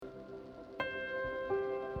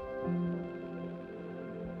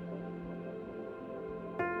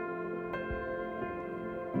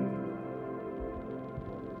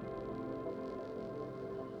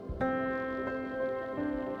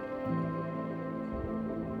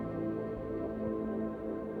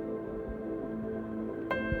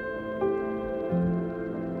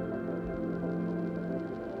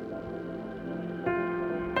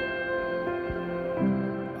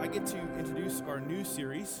our new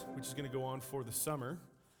series, which is going to go on for the summer.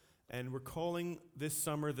 And we're calling this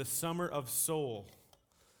summer the Summer of Soul.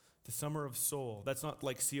 The Summer of Soul. That's not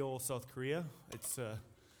like Seoul, South Korea. It's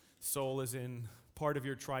soul as in part of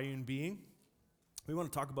your triune being. We want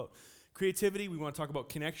to talk about creativity. We want to talk about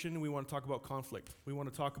connection. We want to talk about conflict. We want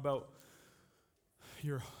to talk about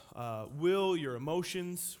your will, your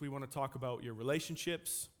emotions. We want to talk about your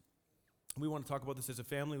relationships. We want to talk about this as a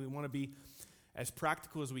family. We want to be as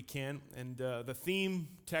practical as we can. And the theme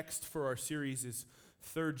text for our series is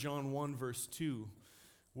 3 John 1, verse 2,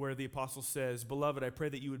 where the apostle says, "Beloved, I pray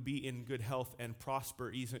that you would be in good health and prosper,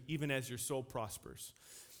 even as your soul prospers."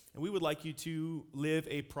 And we would like you to live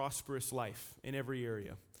a prosperous life in every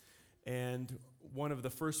area. And one of the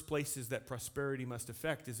first places that prosperity must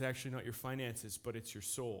affect is actually not your finances, but it's your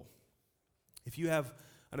soul. If you have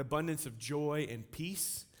an abundance of joy and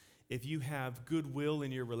peace, if you have goodwill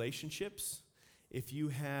in your relationships, if you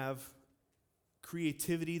have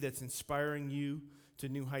creativity that's inspiring you to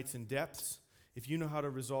new heights and depths, if you know how to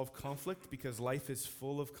resolve conflict because life is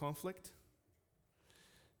full of conflict,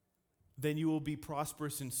 then you will be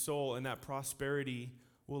prosperous in soul, and that prosperity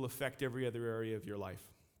will affect every other area of your life.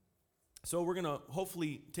 So we're going to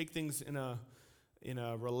hopefully take things in a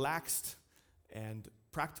relaxed and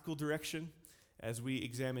practical direction as we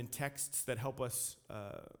examine texts that help us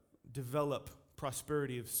develop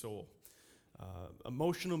prosperity of soul.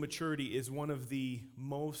 Emotional maturity is one of the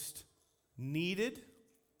most needed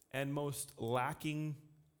and most lacking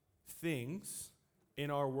things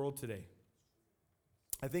in our world today.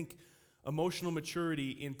 I think emotional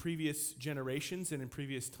maturity in previous generations and in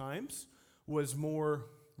previous times was more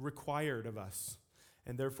required of us,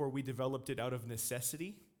 and therefore we developed it out of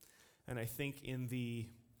necessity. And I think in the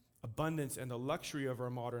abundance and the luxury of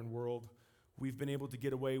our modern world, we've been able to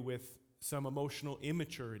get away with some emotional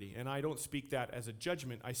immaturity. And I don't speak that as a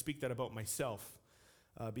judgment. I speak that about myself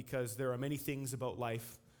because there are many things about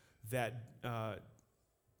life that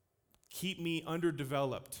keep me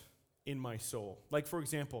underdeveloped in my soul. Like, for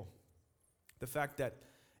example, the fact that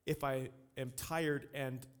if I am tired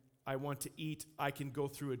and I want to eat, I can go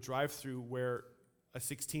through a drive-thru where a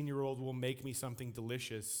 16-year-old will make me something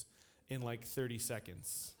delicious in like 30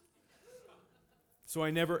 seconds. So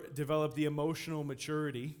I never developed the emotional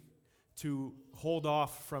maturity to hold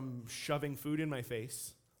off from shoving food in my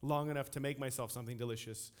face long enough to make myself something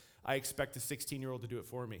delicious. I expect a 16-year-old to do it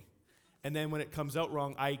for me. And then when it comes out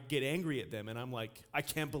wrong, I get angry at them, and I'm like, I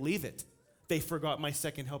can't believe it. They forgot my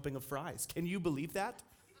second helping of fries. Can you believe that?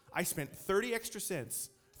 I spent 30 extra cents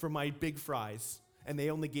for my big fries, and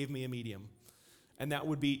they only gave me a medium. And that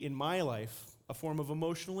would be, in my life, a form of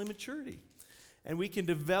emotional immaturity. And we can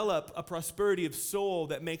develop a prosperity of soul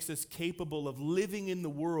that makes us capable of living in the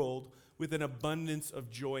world with an abundance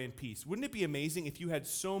of joy and peace. Wouldn't it be amazing if you had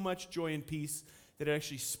so much joy and peace that it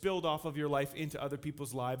actually spilled off of your life into other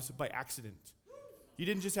people's lives by accident? You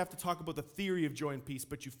didn't just have to talk about the theory of joy and peace,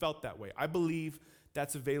 but you felt that way. I believe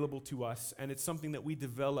that's available to us, and it's something that we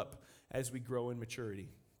develop as we grow in maturity.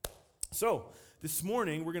 So, this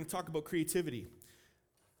morning, we're going to talk about creativity.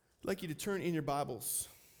 I'd like you to turn in your Bibles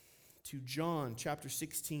to John chapter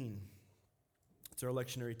 16. It's our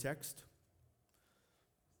lectionary text.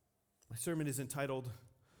 My sermon is entitled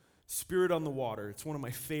Spirit on the Water. It's one of my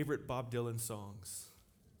favorite Bob Dylan songs.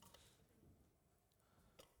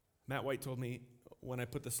 Matt White told me when I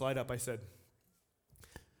put the slide up, I said,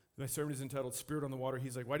 my sermon is entitled Spirit on the Water.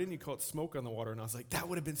 He's like, why didn't you call it Smoke on the Water? And I was like, that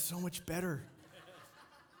would have been so much better.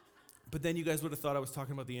 But then you guys would have thought I was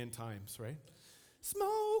talking about the end times, right?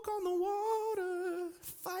 Smoke on the water,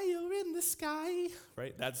 fire in the sky.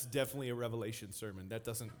 Right? That's definitely a Revelation sermon. That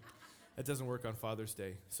doesn't work on Father's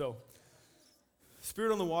Day. So,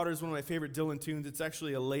 Spirit on the Water is one of my favorite Dylan tunes. It's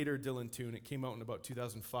actually a later Dylan tune. It came out in about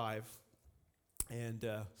 2005. And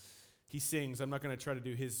he sings, I'm not going to try to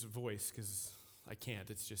do his voice because I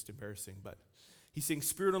can't. It's just embarrassing. But he sings,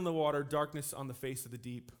 Spirit on the water, darkness on the face of the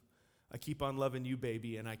deep. I keep on loving you,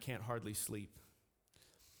 baby, and I can't hardly sleep.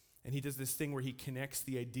 And he does this thing where he connects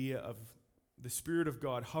the idea of the Spirit of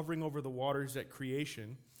God hovering over the waters at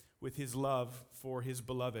creation with his love for his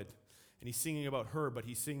beloved. And he's singing about her, but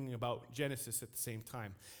he's singing about Genesis at the same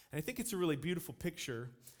time. And I think it's a really beautiful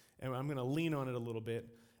picture, and I'm going to lean on it a little bit.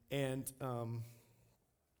 And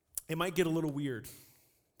it might get a little weird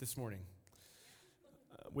this morning,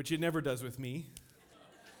 which it never does with me.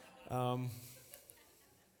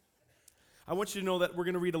 I want you to know that we're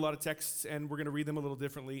going to read a lot of texts, and we're going to read them a little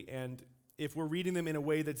differently. And if we're reading them in a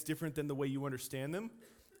way that's different than the way you understand them,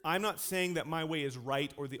 I'm not saying that my way is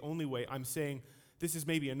right or the only way. I'm saying this is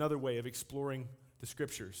maybe another way of exploring the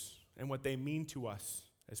Scriptures and what they mean to us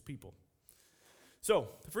as people. So,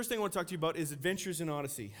 the first thing I want to talk to you about is Adventures in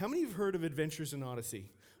Odyssey. How many of you have heard of Adventures in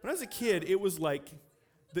Odyssey? When I was a kid, it was like,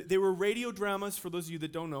 they were radio dramas, for those of you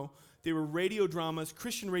that don't know. They were radio dramas,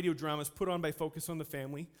 Christian radio dramas put on by Focus on the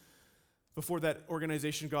Family, before that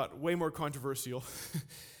organization got way more controversial.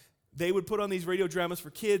 They would put on these radio dramas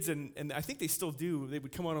for kids, and I think they still do. They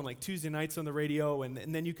would come on like Tuesday nights on the radio, and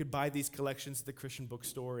then you could buy these collections at the Christian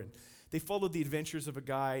bookstore. And they followed the adventures of a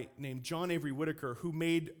guy named John Avery Whitaker, who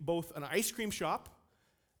made both an ice cream shop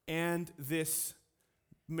and this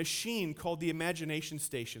machine called the Imagination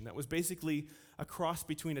Station that was basically a cross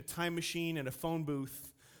between a time machine and a phone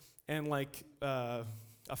booth and like a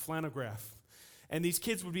flannelgraph. And these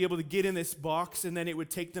kids would be able to get in this box, and then it would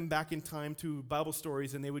take them back in time to Bible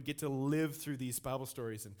stories, and they would get to live through these Bible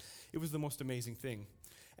stories. And it was the most amazing thing.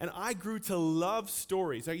 And I grew to love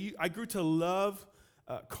stories. I grew to love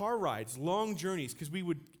car rides, long journeys, because we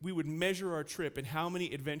would measure our trip and how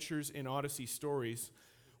many Adventures in Odyssey stories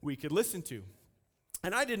we could listen to.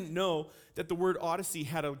 And I didn't know that the word Odyssey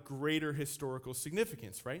had a greater historical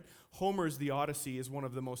significance, right? Homer's The Odyssey is one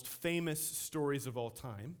of the most famous stories of all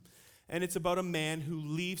time. And it's about a man who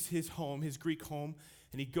leaves his home, his Greek home,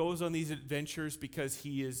 and he goes on these adventures because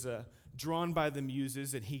he is drawn by the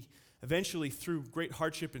muses, and he eventually, through great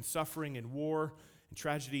hardship and suffering and war and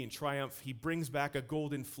tragedy and triumph, he brings back a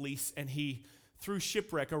golden fleece, and he, through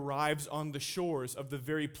shipwreck, arrives on the shores of the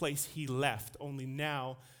very place he left. Only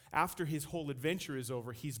now, after his whole adventure is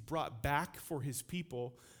over, he's brought back for his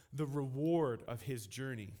people the reward of his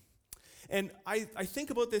journey. And I think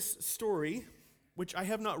about this story, which I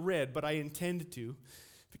have not read, but I intend to,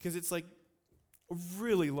 because it's like a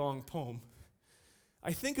really long poem.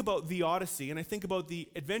 I think about the Odyssey, and I think about the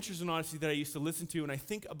Adventures in Odyssey that I used to listen to, and I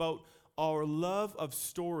think about our love of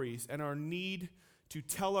stories and our need to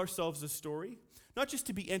tell ourselves a story, not just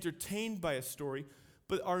to be entertained by a story,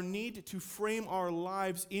 but our need to frame our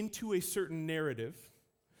lives into a certain narrative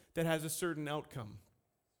that has a certain outcome.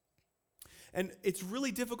 And it's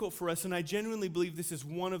really difficult for us, and I genuinely believe this is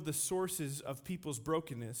one of the sources of people's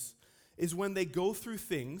brokenness, is when they go through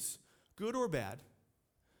things, good or bad,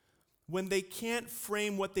 when they can't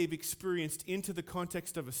frame what they've experienced into the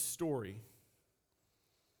context of a story,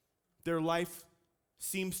 their life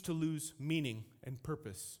seems to lose meaning and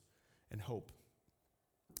purpose and hope.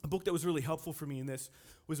 A book that was really helpful for me in this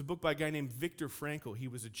was a book by a guy named Viktor Frankl. He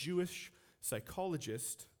was a Jewish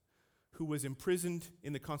psychologist who was imprisoned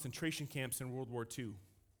in the concentration camps in World War II.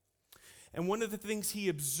 And one of the things he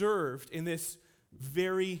observed in this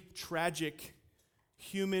very tragic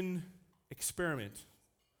human experiment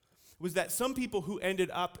was that some people who ended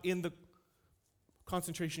up in the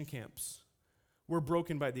concentration camps were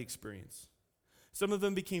broken by the experience. Some of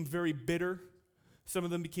them became very bitter. Some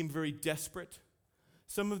of them became very desperate.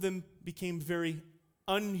 Some of them became very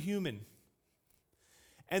unhuman.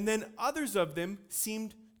 And then others of them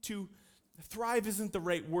seemed to thrive isn't the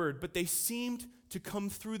right word, but they seemed to come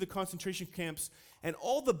through the concentration camps, and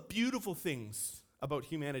all the beautiful things about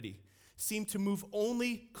humanity seemed to move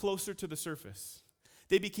only closer to the surface.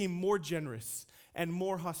 They became more generous and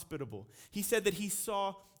more hospitable. He said that he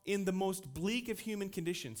saw in the most bleak of human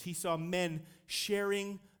conditions, he saw men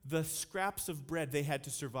sharing the scraps of bread they had to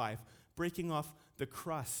survive, breaking off the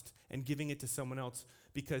crust and giving it to someone else,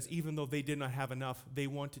 because even though they did not have enough, they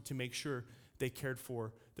wanted to make sure they cared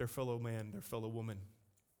for their fellow man, their fellow woman.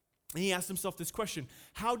 And he asked himself this question: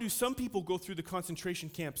 how do some people go through the concentration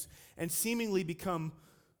camps and seemingly become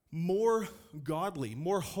more godly,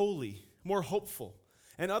 more holy, more hopeful?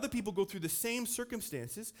 And other people go through the same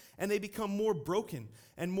circumstances and they become more broken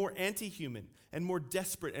and more anti-human and more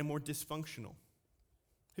desperate and more dysfunctional.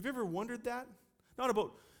 Have you ever wondered that? Not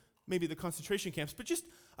about maybe the concentration camps, but just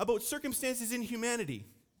about circumstances in humanity.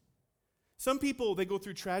 Some people, they go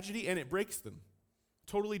through tragedy and it breaks them,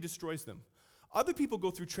 totally destroys them. Other people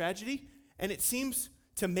go through tragedy and it seems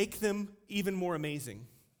to make them even more amazing.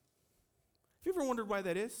 Have you ever wondered why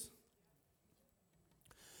that is?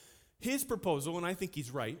 His proposal, and I think he's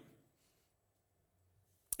right,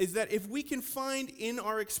 is that if we can find in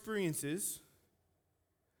our experiences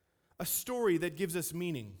a story that gives us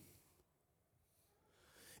meaning,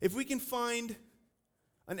 if we can find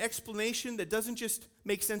an explanation that doesn't just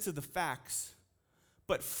make sense of the facts,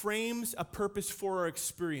 but frames a purpose for our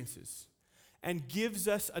experiences and gives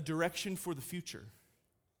us a direction for the future,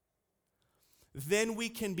 then we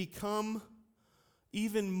can become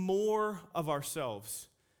even more of ourselves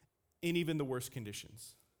in even the worst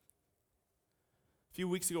conditions. A few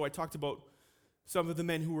weeks ago, I talked about some of the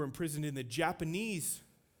men who were imprisoned in the Japanese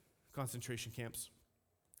concentration camps.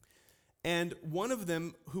 And one of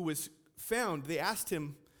them who was found, they asked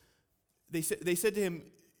him, they said to him,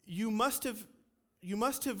 you must have you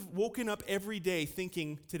must have woken up every day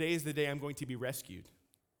thinking, today is the day I'm going to be rescued.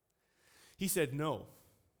 He said, no.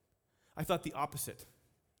 I thought the opposite.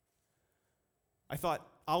 I thought,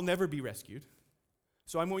 I'll never be rescued,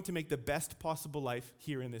 so I'm going to make the best possible life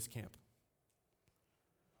here in this camp.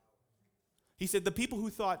 He said, the people who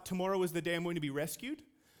thought tomorrow is the day I'm going to be rescued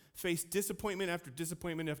faced disappointment after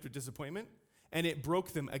disappointment after disappointment, and it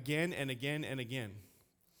broke them again and again and again.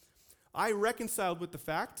 I reconciled with the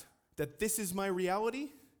fact that this is my reality,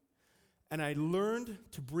 and I learned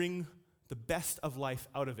to bring the best of life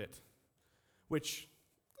out of it, which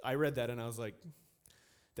I read that and I was like,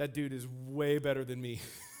 that dude is way better than me.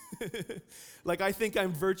 Like, I think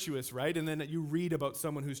I'm virtuous, right? And then you read about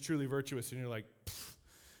someone who's truly virtuous and you're like,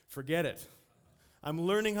 forget it. I'm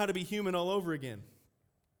learning how to be human all over again.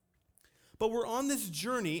 But we're on this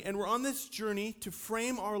journey, and we're on this journey to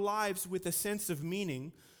frame our lives with a sense of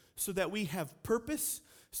meaning so that we have purpose,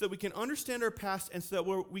 so that we can understand our past, and so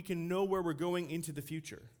that we can know where we're going into the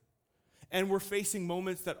future. And we're facing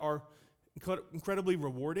moments that are incredibly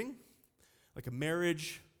rewarding, like a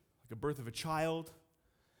marriage, like a birth of a child,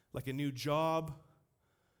 like a new job,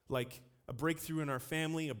 like a breakthrough in our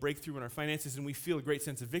family, a breakthrough in our finances, and we feel a great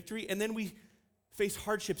sense of victory. And then we face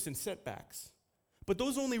hardships and setbacks. But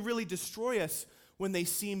those only really destroy us when they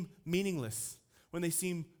seem meaningless, when they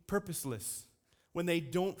seem purposeless, when they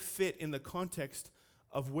don't fit in the context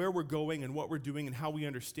of where we're going and what we're doing and how we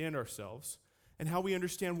understand ourselves and how we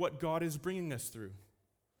understand what God is bringing us through.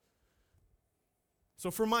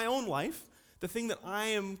 So for my own life, the thing that I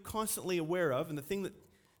am constantly aware of and the thing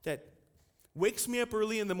that wakes me up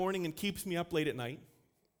early in the morning and keeps me up late at night,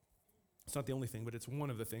 it's not the only thing, but it's one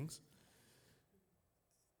of the things,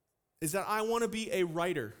 is that I want to be a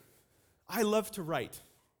writer. I love to write.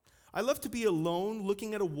 I love to be alone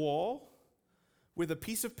looking at a wall with a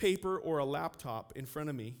piece of paper or a laptop in front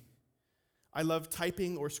of me. I love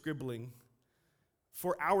typing or scribbling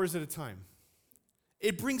for hours at a time.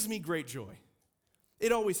 It brings me great joy.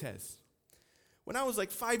 It always has. When I was like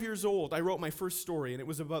 5 years old, I wrote my first story, and it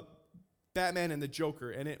was about Batman and the Joker,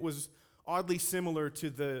 and it was oddly similar to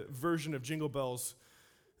the version of Jingle Bells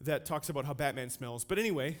that talks about how Batman smells. But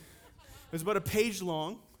anyway, it was about a page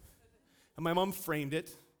long, and my mom framed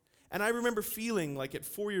it. And I remember feeling like at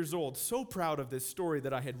 4 years old, so proud of this story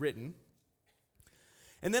that I had written.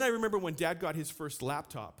 And then I remember when Dad got his first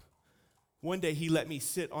laptop. One day he let me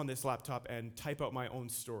sit on this laptop and type out my own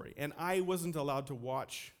story. And I wasn't allowed to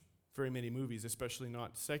watch very many movies, especially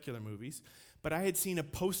not secular movies. But I had seen a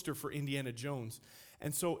poster for Indiana Jones.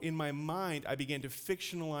 And so in my mind, I began to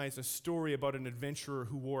fictionalize a story about an adventurer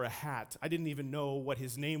who wore a hat. I didn't even know what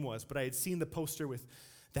his name was, but I had seen the poster with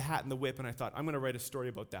the hat and the whip, and I thought, I'm going to write a story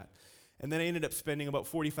about that. And then I ended up spending about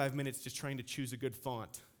 45 minutes just trying to choose a good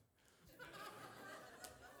font.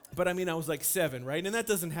 But I mean, I was like 7, right? And that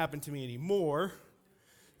doesn't happen to me anymore.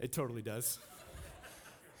 It totally does.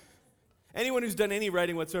 Anyone who's done any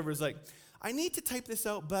writing whatsoever is like, I need to type this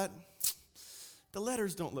out, but the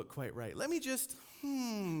letters don't look quite right. Let me just,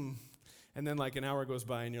 And then like an hour goes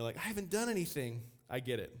by and you're like, I haven't done anything. I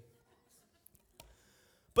get it.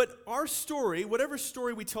 But our story, whatever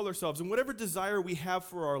story we tell ourselves and whatever desire we have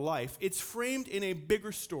for our life, it's framed in a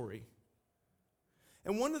bigger story.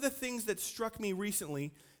 And one of the things that struck me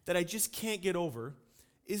recently that I just can't get over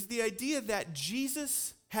is the idea that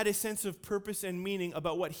Jesus had a sense of purpose and meaning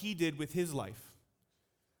about what he did with his life.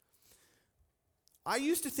 I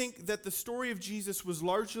used to think that the story of Jesus was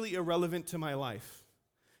largely irrelevant to my life.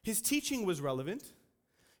 His teaching was relevant.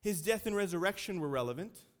 His death and resurrection were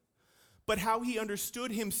relevant. But how he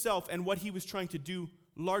understood himself and what he was trying to do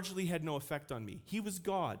largely had no effect on me. He was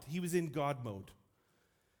God. He was in God mode.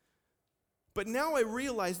 But now I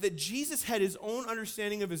realize that Jesus had his own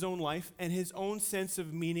understanding of his own life and his own sense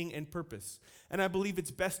of meaning and purpose. And I believe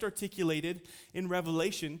it's best articulated in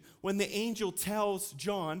Revelation when the angel tells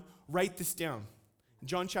John, write this down.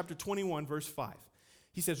 John chapter 21, verse 5.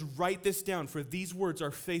 He says, write this down, for these words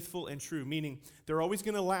are faithful and true, meaning they're always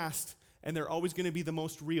going to last and they're always going to be the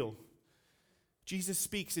most real. Jesus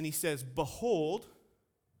speaks and he says, behold,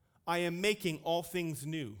 I am making all things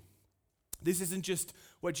new. This isn't just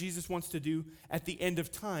what Jesus wants to do at the end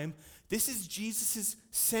of time. This is Jesus'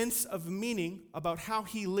 sense of meaning about how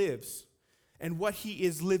he lives and what he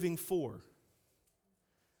is living for.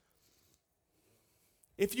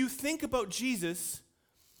 If you think about Jesus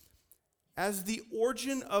as the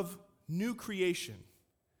origin of new creation,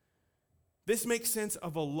 this makes sense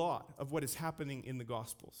of a lot of what is happening in the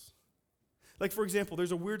Gospels. Like, for example,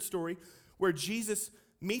 there's a weird story where Jesus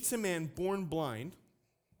meets a man born blind.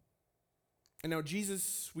 And now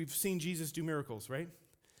we've seen Jesus do miracles, right?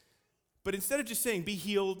 But instead of just saying, be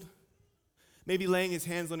healed, maybe laying his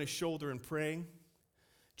hands on his shoulder and praying.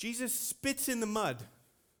 Jesus spits in the mud.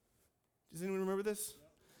 Does anyone remember this?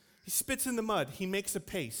 He spits in the mud. He makes a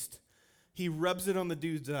paste. He rubs it on the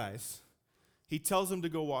dude's eyes. He tells him to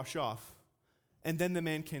go wash off. And then the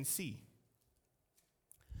man can see.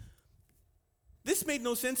 This made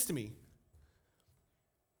no sense to me.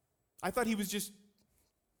 I thought he was just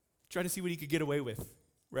trying to see what he could get away with,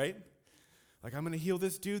 right? Like, I'm going to heal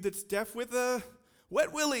this dude that's deaf with a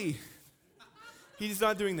wet willy. He's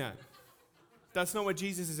not doing that. That's not what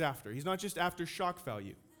Jesus is after. He's not just after shock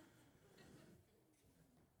value.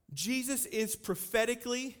 Jesus is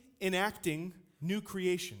prophetically enacting new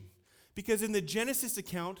creation. Because in the Genesis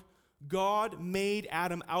account, God made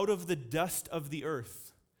Adam out of the dust of the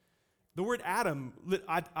earth. The word Adam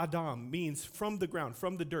means from the ground,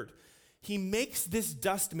 from the dirt. He makes this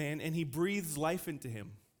dust man and he breathes life into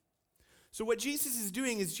him. So what Jesus is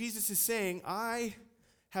doing is Jesus is saying, I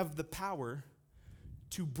have the power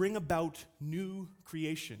to bring about new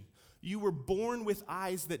creation. You were born with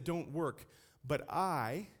eyes that don't work, but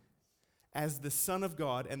I, as the Son of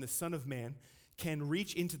God and the Son of Man, can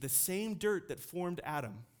reach into the same dirt that formed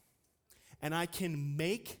Adam, and I can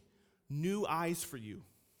make new eyes for you.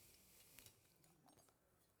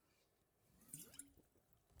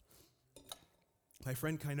 My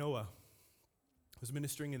friend Kainoa was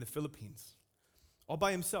ministering in the Philippines, all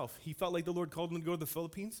by himself. He felt like the Lord called him to go to the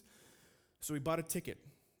Philippines, so he bought a ticket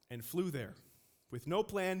and flew there with no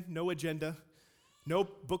plan, no agenda, no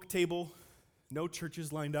book table, no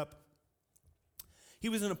churches lined up. He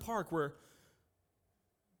was in a park where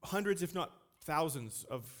hundreds, if not thousands,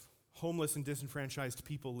 of homeless and disenfranchised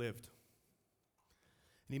people lived.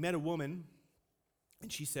 And he met a woman,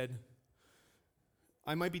 and she said,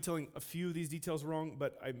 I might be telling a few of these details wrong,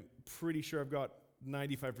 but I'm pretty sure I've got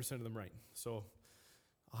 95% of them right. So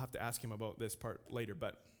I'll have to ask him about this part later.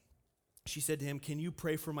 But she said to him, can you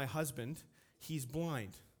pray for my husband? He's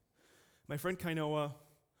blind. My friend Kainoa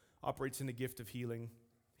operates in the gift of healing.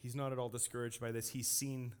 He's not at all discouraged by this. He's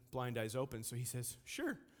seen blind eyes open. So he says,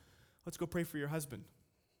 sure, let's go pray for your husband.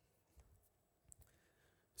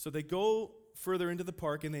 So they go further into the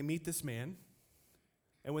park and they meet this man.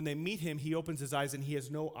 And when they meet him, he opens his eyes and he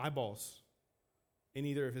has no eyeballs in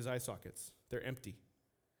either of his eye sockets. They're empty.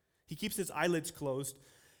 He keeps his eyelids closed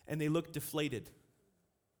and they look deflated.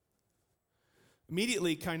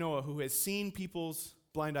 Immediately, Kainoa, who has seen people's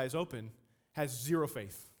blind eyes open, has zero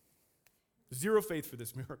faith. Zero faith for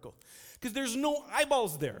this miracle. Because there's no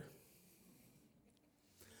eyeballs there.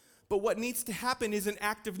 But what needs to happen is an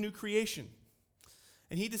act of new creation.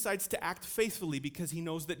 And he decides to act faithfully because he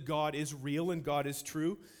knows that God is real and God is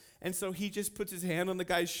true. And so he just puts his hand on the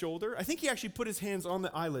guy's shoulder. I think he actually put his hands on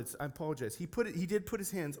the eyelids. I apologize. He did put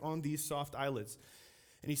his hands on these soft eyelids.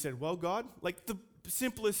 And he said, well, God, like the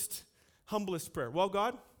simplest, humblest prayer. Well,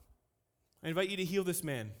 God, I invite you to heal this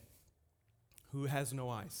man who has no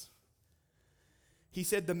eyes. He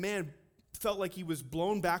said the man felt like he was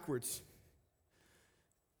blown backwards.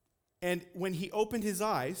 And when he opened his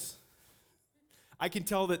eyes, I can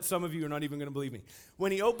tell that some of you are not even going to believe me.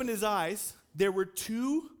 When he opened his eyes, there were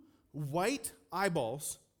two white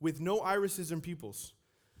eyeballs with no irises and pupils.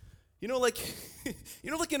 You know, like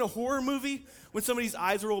in a horror movie when somebody's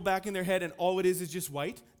eyes roll back in their head and all it is just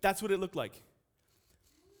white? That's what it looked like.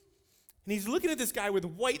 And he's looking at this guy with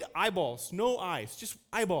white eyeballs, no eyes, just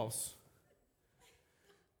eyeballs.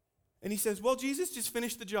 And he says, well, Jesus, just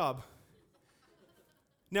finish the job.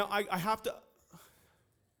 Now, I have to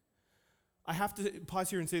pause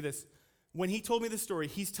here and say this. When he told me this story,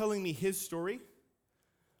 he's telling me his story.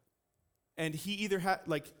 And he either had,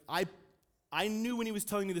 I knew when he was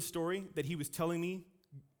telling me the story that he was telling me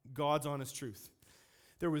God's honest truth.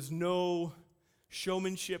 There was no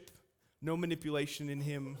showmanship, no manipulation in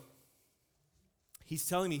him. He's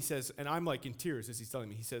telling me, he says, and I'm like in tears as he's telling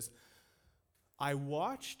me, he says, I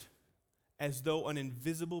watched as though an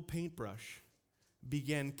invisible paintbrush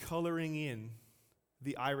began coloring in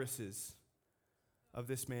the irises of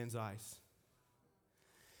this man's eyes.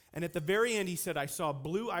 And at the very end, he said, I saw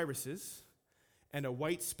blue irises and a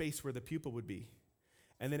white space where the pupil would be.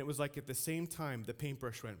 And then it was like at the same time, the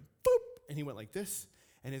paintbrush went boop, and he went like this,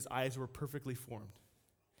 and his eyes were perfectly formed.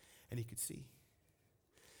 And he could see.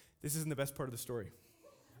 This isn't the best part of the story.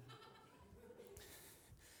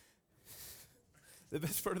 The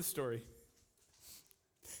best part of the story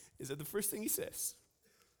is that the first thing he says,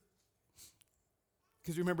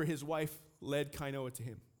 because remember, his wife led Kainoa to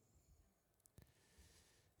him.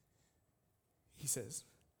 He says,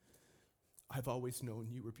 I've always known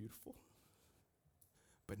you were beautiful,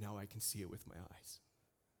 but now I can see it with my eyes.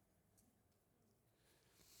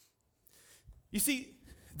 You see,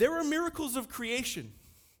 There are miracles of creation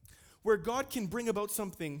where God can bring about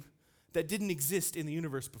something that didn't exist in the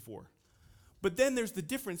universe before. But then there's the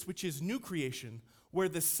difference, which is new creation, where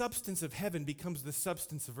the substance of heaven becomes the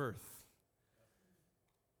substance of earth.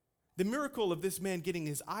 The miracle of this man getting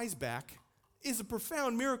his eyes back is a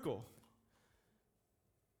profound miracle.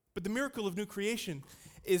 But the miracle of new creation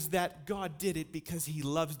is that God did it because he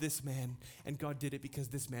loves this man, and God did it because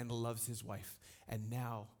this man loves his wife. And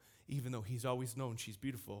now, even though he's always known she's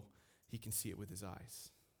beautiful, he can see it with his eyes.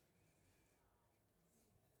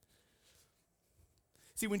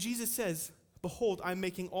 See, when Jesus says, "Behold, I'm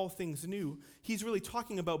making all things new," he's really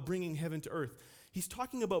talking about bringing heaven to earth. He's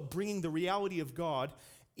talking about bringing the reality of God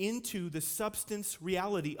into the substance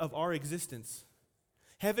reality of our existence.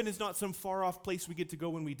 Heaven is not some far-off place we get to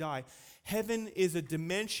go when we die. Heaven is a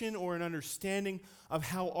dimension or an understanding of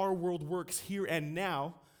how our world works here and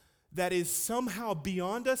now that is somehow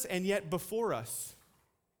beyond us and yet before us,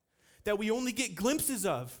 that we only get glimpses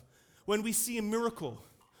of when we see a miracle,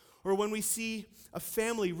 or when we see a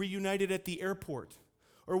family reunited at the airport,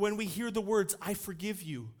 or when we hear the words, "I forgive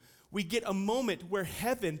you." We get a moment where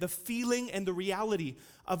heaven, the feeling and the reality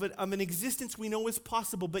of an existence we know is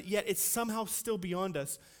possible, but yet it's somehow still beyond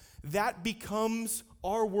us, that becomes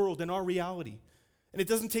our world and our reality. And it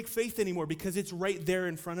doesn't take faith anymore because it's right there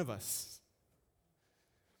in front of us.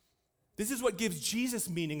 This is what gives Jesus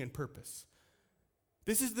meaning and purpose.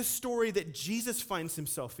 This is the story that Jesus finds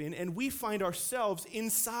himself in, and we find ourselves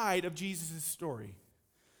inside of Jesus' story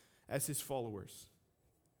as his followers.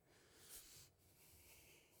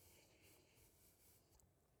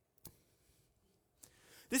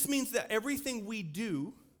 This means that everything we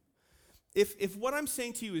do, if what I'm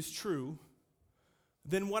saying to you is true,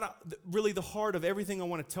 then really the heart of everything I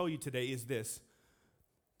want to tell you today is this: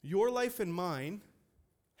 your life and mine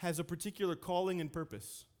has a particular calling and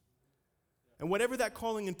purpose. And whatever that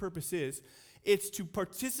calling and purpose is, it's to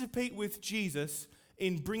participate with Jesus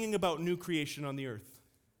in bringing about new creation on the earth.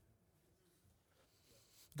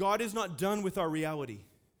 God is not done with our reality.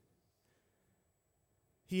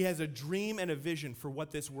 He has a dream and a vision for what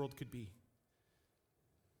this world could be.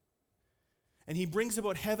 And he brings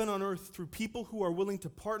about heaven on earth through people who are willing to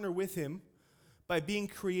partner with him by being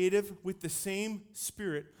creative with the same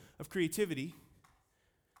spirit of creativity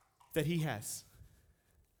that he has.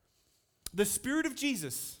 The Spirit of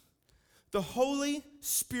Jesus, the Holy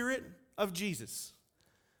Spirit of Jesus,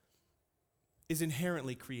 is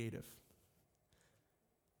inherently creative.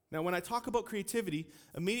 Now, when I talk about creativity,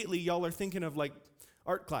 immediately y'all are thinking of like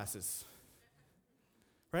art classes,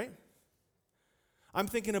 right? I'm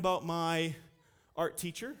thinking about my art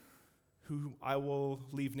teacher, who I will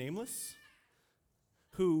leave nameless,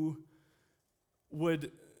 who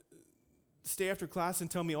would stay after class and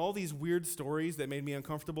tell me all these weird stories that made me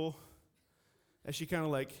uncomfortable, as she kind of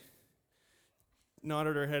like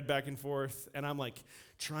nodded her head back and forth, and I'm like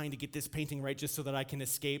trying to get this painting right just so that I can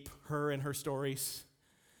escape her and her stories.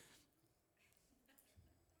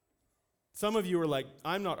 Some of you are like,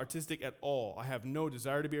 "I'm not artistic at all. I have no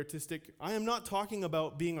desire to be artistic." I am not talking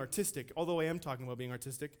about being artistic, although I am talking about being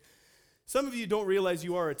artistic. Some of you don't realize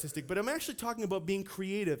you are artistic, but I'm actually talking about being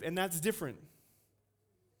creative, and that's different.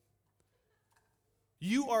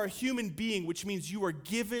 You are a human being, which means you are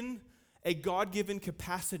given a God-given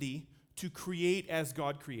capacity to create as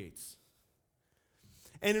God creates.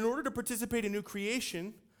 And in order to participate in new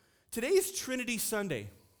creation, today is Trinity Sunday.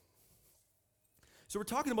 So we're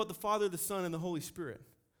talking about the Father, the Son, and the Holy Spirit.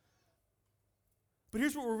 But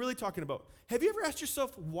here's what we're really talking about. Have you ever asked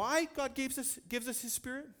yourself why God gives us his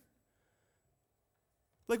Spirit?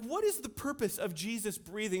 Like, what is the purpose of Jesus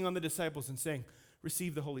breathing on the disciples and saying,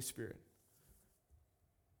 "Receive the Holy Spirit"?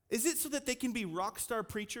 Is it so that they can be rock star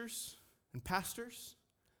preachers and pastors?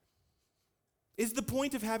 Is the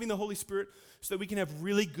point of having the Holy Spirit so that we can have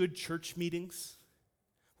really good church meetings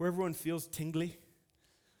where everyone feels tingly?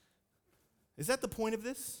 Is that the point of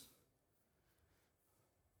this?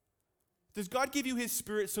 Does God give you his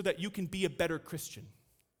Spirit so that you can be a better Christian?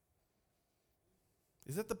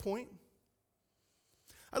 Is that the point?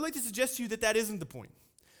 I'd like to suggest to you that that isn't the point.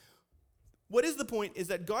 What is the point is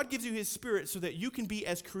that God gives you his Spirit so that you can be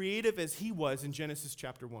as creative as he was in Genesis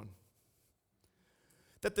chapter 1.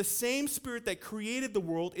 That the same Spirit that created the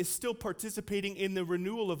world is still participating in the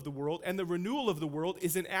renewal of the world, and the renewal of the world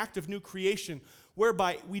is an act of new creation,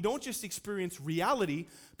 whereby we don't just experience reality,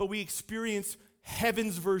 but we experience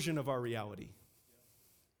heaven's version of our reality.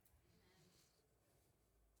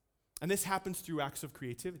 And this happens through acts of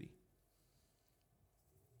creativity.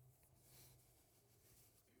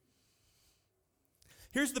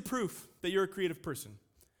 Here's the proof that you're a creative person.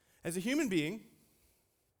 As a human being,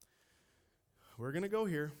 we're going to go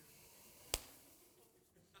here.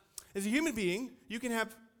 As a human being, you can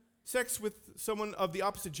have sex with someone of the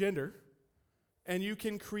opposite gender, and you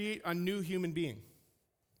can create a new human being.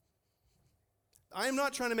 I am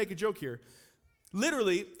not trying to make a joke here.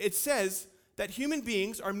 Literally, it says that human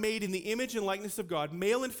beings are made in the image and likeness of God,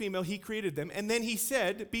 male and female, he created them, and then he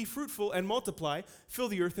said, be fruitful and multiply, fill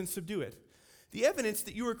the earth and subdue it. The evidence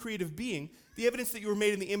that you are a creative being, the evidence that you were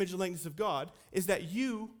made in the image and likeness of God, is that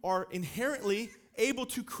you are inherently able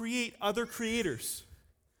to create other creators.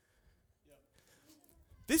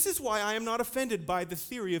 This is why I am not offended by the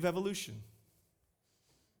theory of evolution.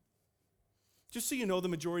 Just so you know, the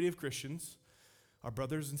majority of Christians, our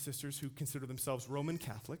brothers and sisters who consider themselves Roman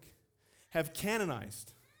Catholic, have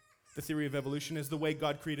canonized the theory of evolution as the way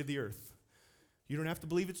God created the earth. You don't have to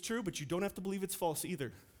believe it's true, but you don't have to believe it's false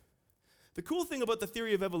either. The cool thing about the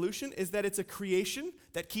theory of evolution is that it's a creation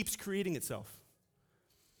that keeps creating itself.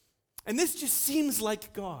 And this just seems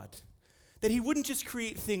like God, that he wouldn't just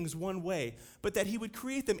create things one way, but that he would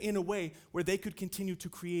create them in a way where they could continue to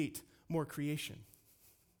create more creation.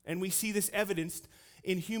 And we see this evidenced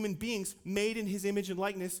in human beings made in his image and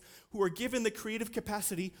likeness who are given the creative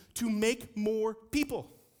capacity to make more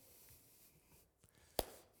people.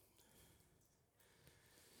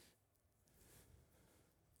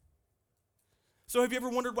 So have you ever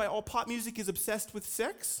wondered why all pop music is obsessed with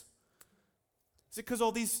sex? Is it because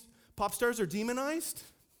all these pop stars are demonized?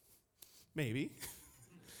 Maybe.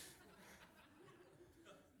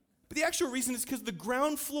 But the actual reason is because the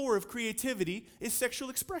ground floor of creativity is sexual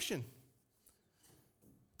expression.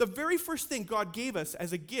 The very first thing God gave us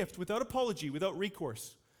as a gift, without apology, without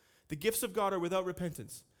recourse, the gifts of God are without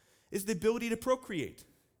repentance, is the ability to procreate.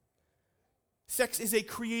 Sex is a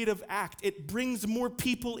creative act. It brings more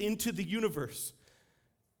people into the universe.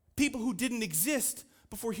 People who didn't exist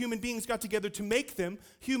before human beings got together to make them,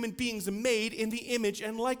 human beings made in the image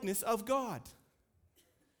and likeness of God.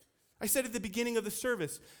 I said at the beginning of the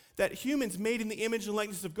service that humans made in the image and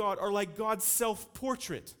likeness of God are like God's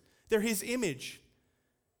self-portrait. They're his image.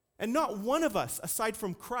 And not one of us, aside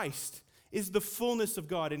from Christ, is the fullness of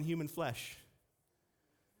God in human flesh.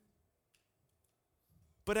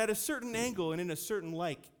 But at a certain angle and in a certain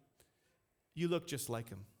light, you look just like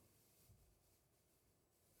him.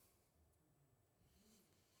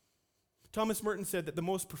 Thomas Merton said that the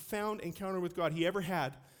most profound encounter with God he ever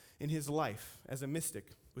had in his life as a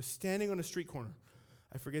mystic was standing on a street corner.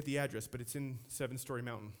 I forget the address, but it's in Seven Story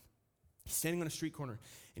Mountain. He's standing on a street corner,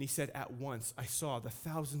 and he said, at once, I saw the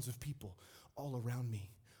thousands of people all around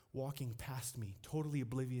me, walking past me, totally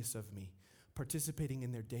oblivious of me, participating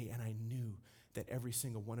in their day, and I knew that every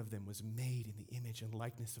single one of them was made in the image and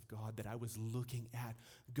likeness of God, that I was looking at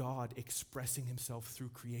God expressing himself through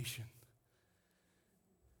creation.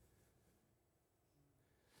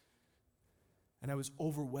 And I was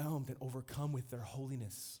overwhelmed and overcome with their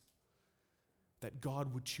holiness, that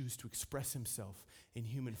God would choose to express himself in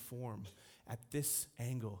human form at this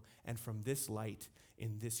angle and from this light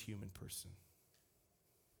in this human person.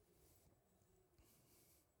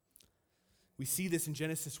 We see this in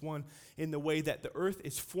Genesis 1 in the way that the earth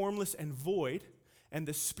is formless and void, and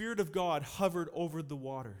the Spirit of God hovered over the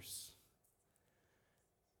waters.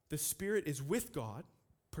 The Spirit is with God,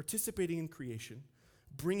 participating in creation,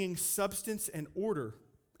 bringing substance and order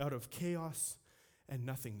out of chaos and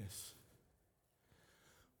nothingness.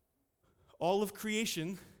 All of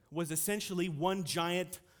creation was essentially one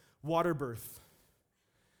giant water birth.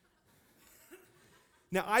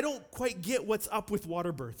 Now, I don't quite get what's up with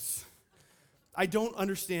water births. I don't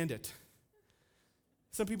understand it.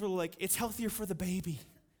 Some people are like, it's healthier for the baby.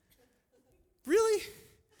 Really?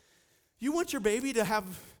 You want your baby to have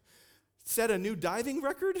set a new diving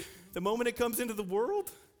record the moment it comes into the world?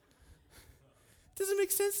 It doesn't make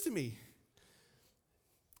sense to me.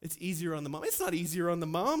 It's easier on the mom. It's not easier on the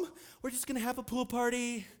mom. We're just going to have a pool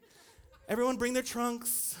party. Everyone bring their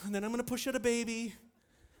trunks, and then I'm going to push out a baby.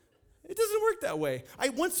 It doesn't work that way.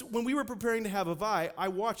 When we were preparing to have Avi, I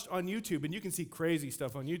watched on YouTube, and you can see crazy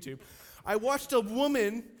stuff on YouTube. I watched a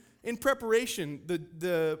woman in preparation.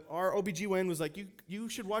 Our OBGYN was like, you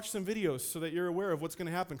should watch some videos so that you're aware of what's going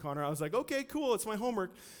to happen, Connor. I was like, okay, cool, it's my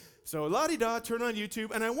homework. So la-di-da, turn on YouTube,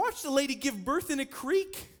 and I watched a lady give birth in a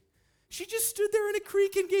creek. She just stood there in a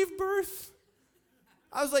creek and gave birth.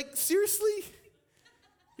 I was like, seriously?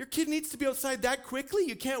 Your kid needs to be outside that quickly?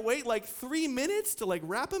 You can't wait like 3 minutes to like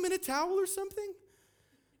wrap him in a towel or something?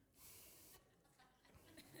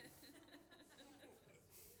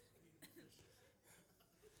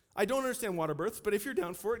 I don't understand water births, but if you're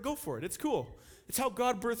down for it, go for it. It's cool. It's how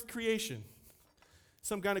God birthed creation.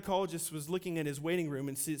 Some gynecologist was looking at his waiting room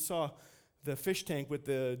and saw the fish tank with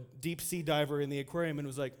the deep sea diver in the aquarium and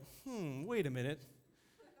was like, wait a minute.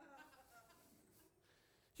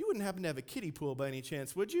 You wouldn't happen to have a kiddie pool by any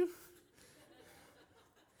chance, would you?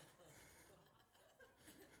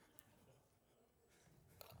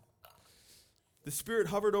 The Spirit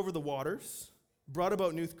hovered over the waters, brought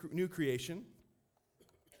about new creation.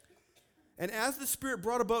 And as the Spirit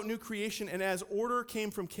brought about new creation, and as order came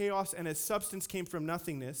from chaos, and as substance came from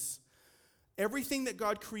nothingness, everything that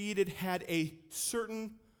God created had a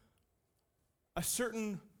certain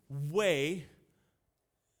way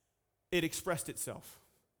it expressed itself.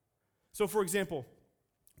 So, for example,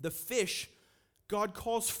 the fish, God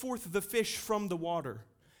calls forth the fish from the water,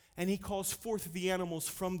 and he calls forth the animals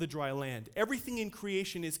from the dry land. Everything in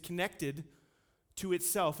creation is connected to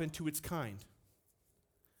itself and to its kind.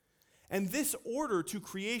 And this order to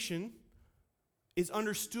creation is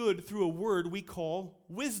understood through a word we call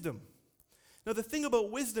wisdom. Now, the thing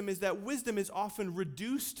about wisdom is that wisdom is often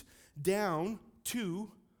reduced down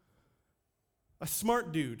to a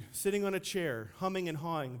smart dude sitting on a chair, humming and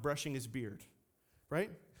hawing, brushing his beard,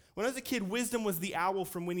 right? When I was a kid, wisdom was the owl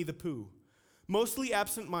from Winnie the Pooh. Mostly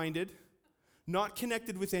absent-minded, not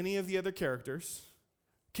connected with any of the other characters,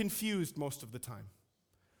 confused most of the time.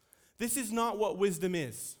 This is not what wisdom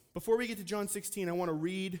is. Before we get to John 16, I want to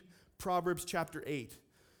read Proverbs chapter 8. It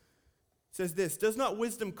says this, "Does not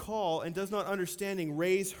wisdom call, and does not understanding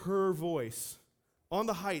raise her voice? On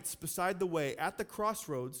the heights, beside the way, at the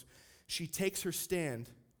crossroads, she takes her stand.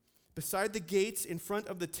 Beside the gates in front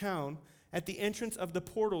of the town, at the entrance of the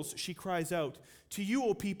portals, she cries out, 'To you,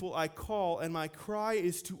 O people, I call, and my cry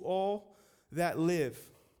is to all that live.'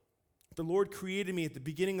 The Lord created me at the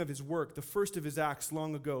beginning of his work, the first of his acts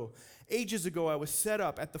long ago. Ages ago I was set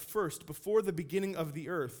up at the first, before the beginning of the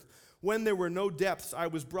earth. When there were no depths, I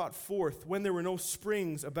was brought forth. When there were no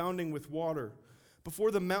springs abounding with water.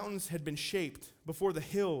 Before the mountains had been shaped, before the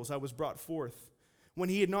hills I was brought forth. When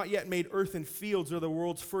he had not yet made earth and fields or the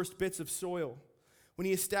world's first bits of soil. When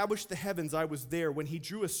he established the heavens, I was there. When he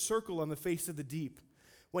drew a circle on the face of the deep.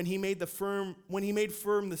 When he made firm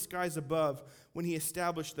the skies above. When he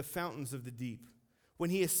established the fountains of the deep. When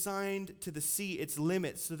he assigned to the sea its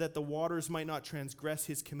limits so that the waters might not transgress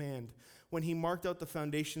his command. When he marked out the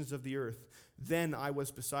foundations of the earth. Then I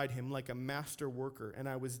was beside him like a master worker, and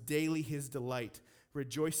I was daily his delight,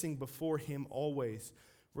 rejoicing before him always,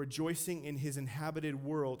 rejoicing in his inhabited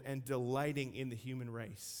world and delighting in the human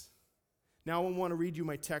race." Now I want to read you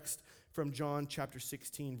my text from John chapter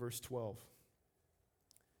 16, verse 12.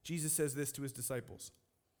 Jesus says this to his disciples.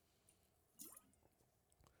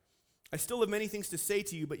 "I still have many things to say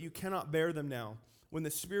to you, but you cannot bear them now. When the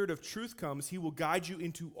Spirit of truth comes, he will guide you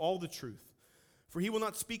into all the truth. For he will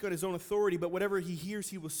not speak on his own authority, but whatever he hears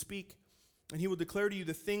he will speak, and he will declare to you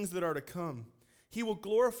the things that are to come. He will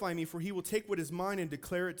glorify me, for he will take what is mine and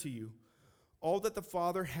declare it to you. All that the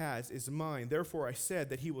Father has is mine. Therefore I said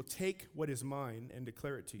that he will take what is mine and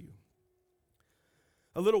declare it to you.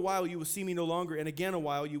 A little while you will see me no longer, and again a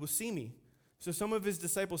while you will see me." So some of his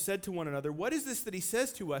disciples said to one another, "What is this that he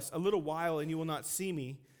says to us, 'A little while and you will not see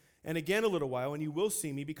me, and again a little while and you will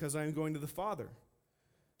see me, because I am going to the Father?"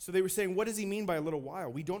 So they were saying, "What does he mean by a little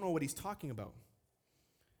while? We don't know what he's talking about."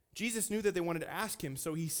 Jesus knew that they wanted to ask him,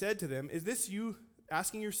 so he said to them, "Is this you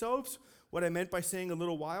asking yourselves what I meant by saying a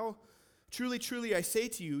little while? Truly, truly, I say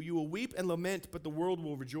to you, you will weep and lament, but the world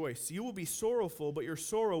will rejoice. You will be sorrowful, but your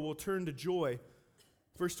sorrow will turn to joy."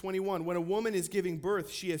 Verse 21, "When a woman is giving birth,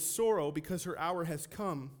 she has sorrow because her hour has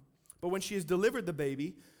come. But when she has delivered the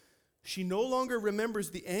baby, she no longer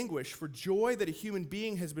remembers the anguish for joy that a human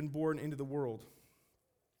being has been born into the world.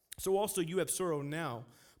 So also you have sorrow now,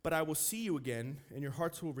 but I will see you again, and your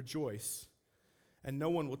hearts will rejoice, and no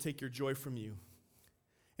one will take your joy from you.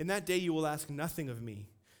 In that day you will ask nothing of me.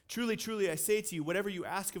 Truly, truly, I say to you, whatever you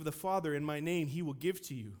ask of the Father in my name, he will give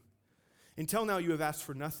to you. Until now you have asked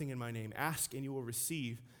for nothing in my name. Ask and you will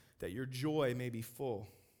receive, that your joy may be full."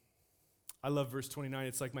 I love verse 29.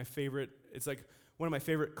 It's like one of my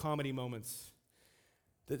favorite comedy moments.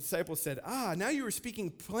 The disciples said, "Now you are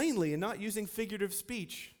speaking plainly and not using figurative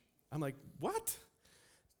speech." I'm like, what?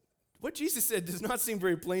 What Jesus said does not seem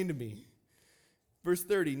very plain to me. Verse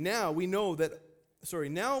 30, Now we know that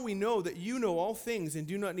you know all things and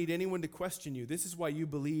do not need anyone to question you. This is why we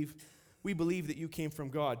believe that you came from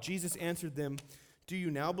God." Jesus answered them, "Do you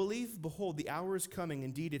now believe? Behold, the hour is coming,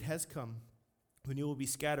 indeed it has come, when you will be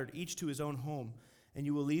scattered, each to his own home, and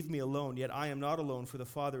you will leave me alone. Yet I am not alone, for the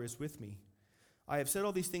Father is with me. I have said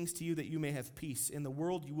all these things to you that you may have peace. In the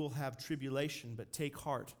world you will have tribulation, but take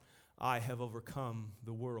heart, I have overcome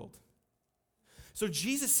the world." So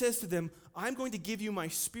Jesus says to them, "I'm going to give you my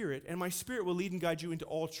Spirit, and my Spirit will lead and guide you into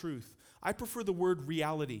all truth. I prefer the word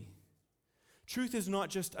reality. Truth is not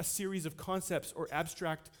just a series of concepts or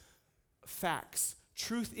abstract facts.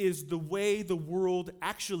 Truth is the way the world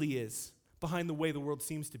actually is behind the way the world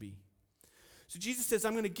seems to be. So Jesus says,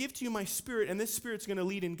 I'm going to give to you my Spirit, and this Spirit's going to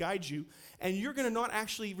lead and guide you, and you're going to not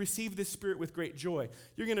actually receive this Spirit with great joy.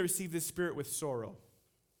 You're going to receive this Spirit with sorrow.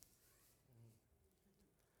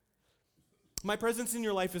 My presence in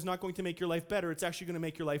your life is not going to make your life better. It's actually going to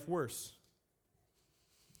make your life worse.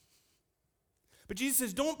 But Jesus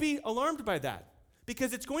says, don't be alarmed by that,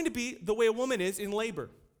 because it's going to be the way a woman is in labor.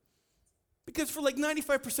 Because for like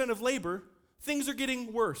 95% of labor, things are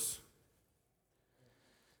getting worse.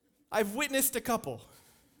 I've witnessed a couple.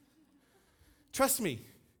 Trust me,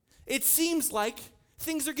 it seems like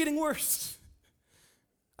things are getting worse.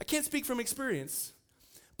 I can't speak from experience.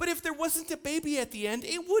 But if there wasn't a baby at the end,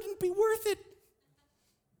 it wouldn't be worth it.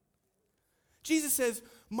 Jesus says,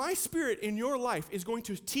 my Spirit in your life is going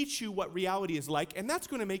to teach you what reality is like, and that's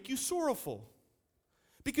going to make you sorrowful.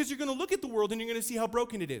 Because you're going to look at the world and you're going to see how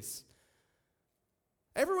broken it is.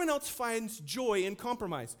 Everyone else finds joy in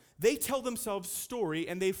compromise. They tell themselves story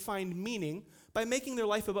and they find meaning by making their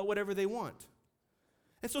life about whatever they want.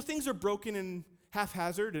 And so things are broken and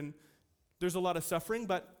haphazard and there's a lot of suffering,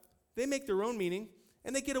 but they make their own meaning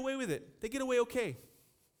and they get away with it. They get away okay.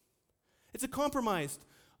 It's a compromised,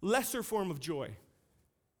 lesser form of joy.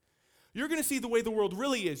 You're going to see the way the world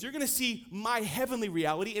really is. You're going to see my heavenly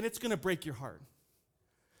reality and it's going to break your heart.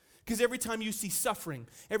 Because every time you see suffering,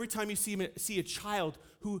 every time you see a child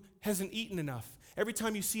who hasn't eaten enough, every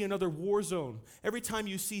time you see another war zone, every time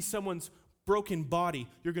you see someone's broken body,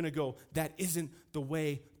 you're going to go, that isn't the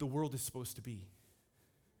way the world is supposed to be.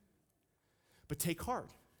 But take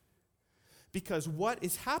heart. Because what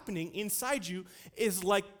is happening inside you is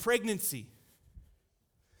like pregnancy.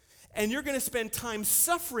 And you're going to spend time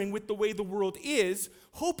suffering with the way the world is,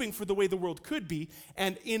 hoping for the way the world could be,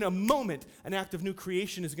 and in a moment, an act of new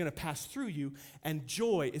creation is going to pass through you, and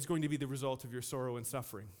joy is going to be the result of your sorrow and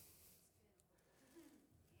suffering.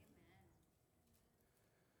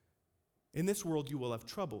 In this world you will have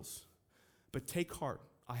troubles, but take heart,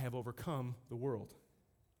 I have overcome the world.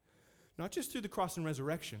 Not just through the cross and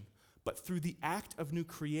resurrection, but through the act of new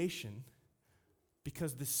creation,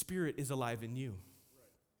 because the Spirit is alive in you.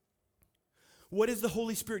 What is the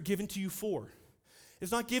Holy Spirit given to you for?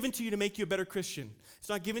 It's not given to you to make you a better Christian. It's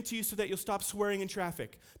not given to you so that you'll stop swearing in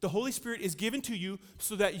traffic. The Holy Spirit is given to you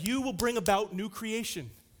so that you will bring about new creation.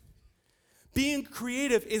 Being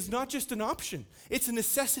creative is not just an option. It's a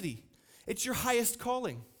necessity. It's your highest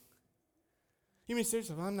calling. You may say to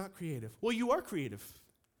yourself, I'm not creative. Well, you are creative.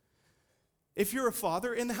 If you're a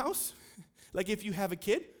father in the house, like if you have a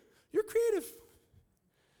kid, you're creative.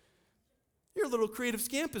 Your little creative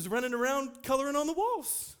scamp is running around coloring on the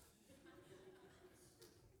walls.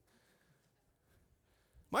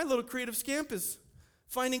 My little creative scamp is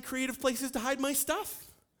finding creative places to hide my stuff.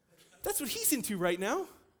 That's what he's into right now.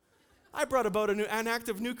 I brought about an act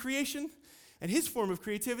of new creation, and his form of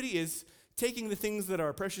creativity is taking the things that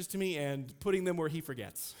are precious to me and putting them where he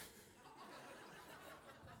forgets.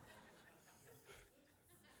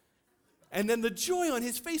 And then the joy on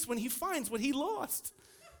his face when he finds what he lost.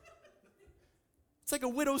 It's like a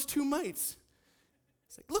widow's two mites.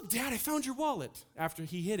 It's like, look, Dad, I found your wallet, after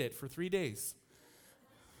he hid it for 3 days.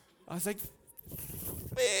 I was like,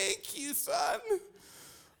 thank you, son.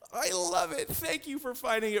 I love it. Thank you for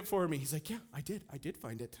finding it for me. He's like, yeah, I did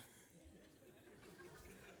find it.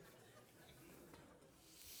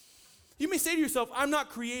 You may say to yourself, I'm not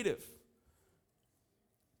creative.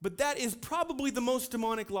 But that is probably the most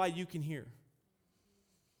demonic lie you can hear.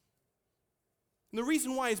 And the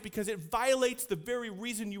reason why is because it violates the very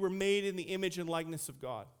reason you were made in the image and likeness of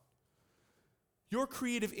God. Your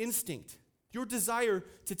creative instinct, your desire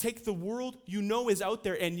to take the world you know is out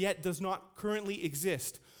there and yet does not currently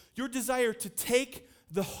exist, your desire to take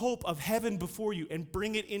the hope of heaven before you and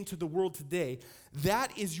bring it into the world today,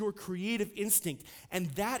 that is your creative instinct, and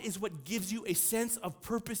that is what gives you a sense of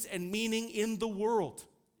purpose and meaning in the world.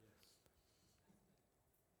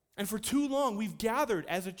 And for too long, we've gathered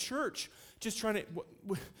as a church just trying to,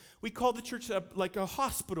 we call the church like a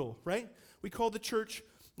hospital, right? We call the church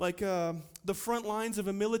like the front lines of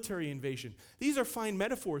a military invasion. These are fine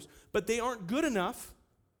metaphors, but they aren't good enough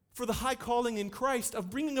for the high calling in Christ of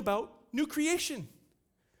bringing about new creation.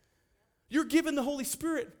 You're given the Holy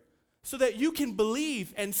Spirit so that you can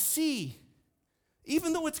believe and see,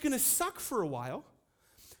 even though it's going to suck for a while,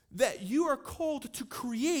 that you are called to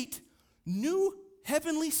create new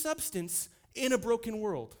heavenly substance in a broken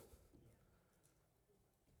world.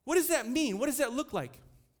 What does that mean? What does that look like?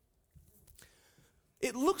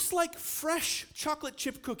 It looks like fresh chocolate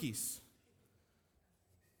chip cookies.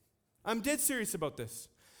 I'm dead serious about this.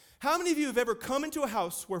 How many of you have ever come into a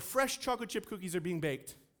house where fresh chocolate chip cookies are being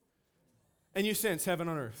baked and you sense heaven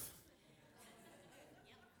on earth?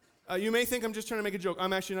 You may think I'm just trying to make a joke.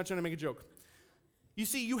 I'm actually not trying to make a joke. You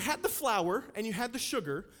see, you had the flour and you had the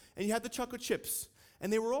sugar and you had the chocolate chips,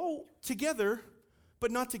 and they were all together,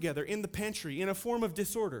 but not together, in the pantry, in a form of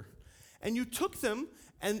disorder. And you took them,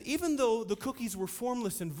 and even though the cookies were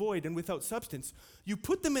formless and void and without substance, you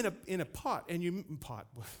put them in a pot, and you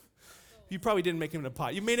probably didn't make them in a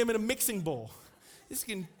pot. You made them in a mixing bowl. This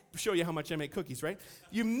can show you how much I make cookies, right?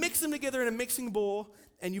 You mix them together in a mixing bowl,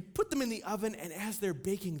 and you put them in the oven, and as they're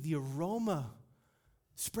baking, the aroma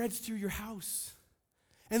spreads through your house.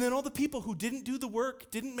 And then all the people who didn't do the work,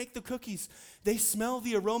 didn't make the cookies, they smell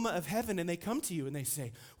the aroma of heaven, and they come to you, and they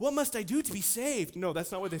say, "What must I do to be saved?" No,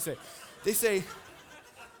 that's not what they say. They say,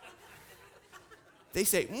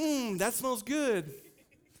 "That smells good.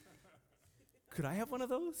 Could I have one of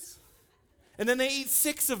those?" And then they eat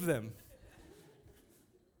 6 of them.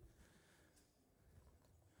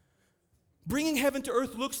 Bringing heaven to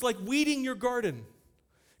earth looks like weeding your garden.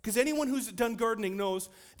 Because anyone who's done gardening knows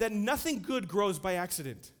that nothing good grows by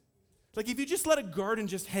accident. Like if you just let a garden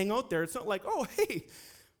just hang out there, it's not like, "Oh, hey,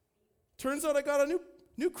 turns out I got a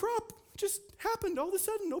new crop. Just happened all of a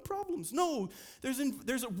sudden, no problems." No,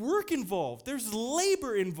 there's work involved. There's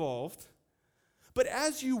labor involved. But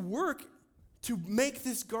as you work to make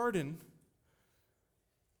this garden,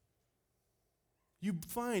 you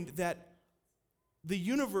find that the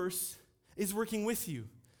universe is working with you.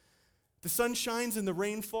 The sun shines and the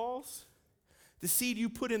rain falls. The seed you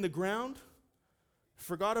put in the ground,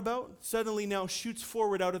 forgot about, suddenly now shoots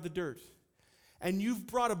forward out of the dirt. And you've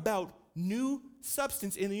brought about new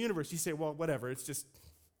substance in the universe. You say, "Well, whatever, it's just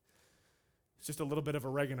a little bit of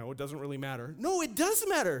oregano. It doesn't really matter." No, it does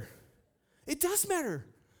matter. It does matter.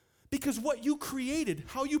 Because what you created,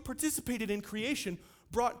 how you participated in creation,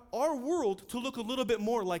 brought our world to look a little bit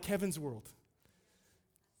more like heaven's world.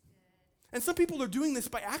 And some people are doing this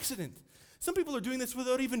by accident. Some people are doing this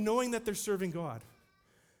without even knowing that they're serving God.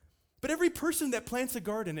 But every person that plants a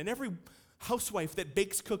garden, and every housewife that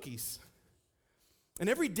bakes cookies, and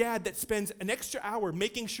every dad that spends an extra hour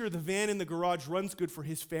making sure the van in the garage runs good for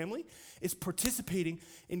his family is participating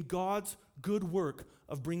in God's good work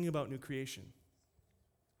of bringing about new creation.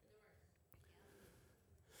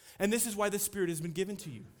 And this is why the Spirit has been given to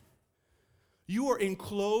you. You are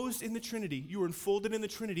enclosed in the Trinity. You are enfolded in the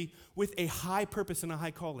Trinity with a high purpose and a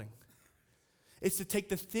high calling. It's to take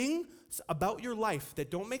the things about your life that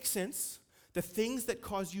don't make sense, the things that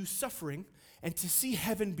cause you suffering, and to see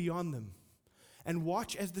heaven beyond them. And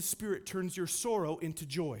watch as the Spirit turns your sorrow into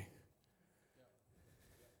joy.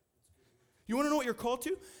 You want to know what you're called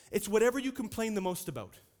to? It's whatever you complain the most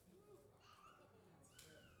about.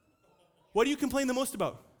 What do you complain the most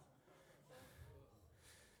about?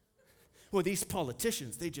 "Well, these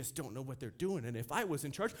politicians, they just don't know what they're doing, and if I was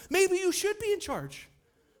in charge," maybe you should be in charge.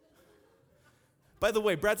 By the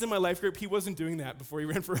way, Brad's in my life group. He wasn't doing that before he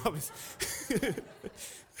ran for office.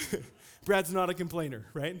 Brad's not a complainer,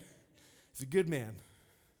 right? He's a good man.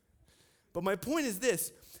 But my point is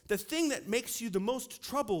this: the thing that makes you the most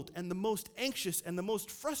troubled and the most anxious and the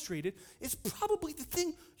most frustrated is probably the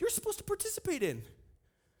thing you're supposed to participate in.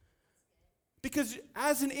 Because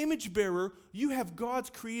as an image bearer, you have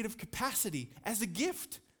God's creative capacity as a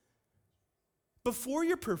gift. Before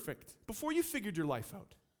you're perfect, before you figured your life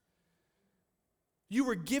out, you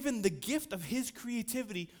were given the gift of His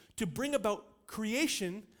creativity to bring about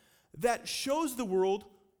creation that shows the world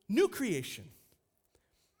new creation.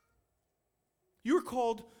 You are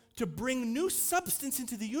called to bring new substance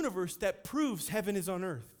into the universe that proves heaven is on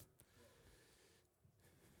earth.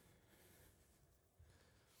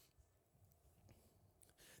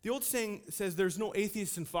 The old saying says there's no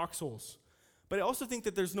atheists in foxholes, but I also think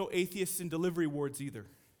that there's no atheists in delivery wards either.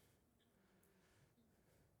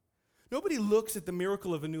 Nobody looks at the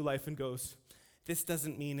miracle of a new life and goes, "This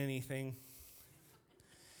doesn't mean anything.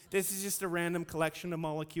 This is just a random collection of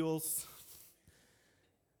molecules.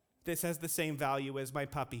 This has the same value as my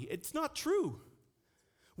puppy." It's not true.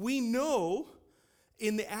 We know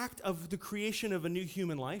in the act of the creation of a new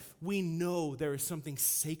human life, we know there is something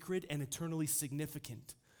sacred and eternally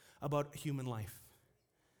significant about human life.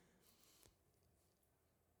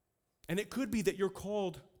 And it could be that you're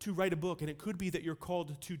called to write a book, and it could be that you're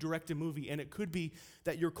called to direct a movie, and it could be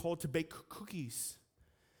that you're called to bake cookies.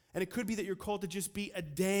 And it could be that you're called to just be a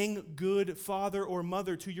dang good father or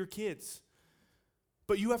mother to your kids.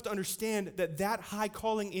 But you have to understand that that high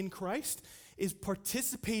calling in Christ is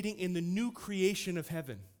participating in the new creation of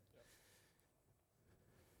heaven.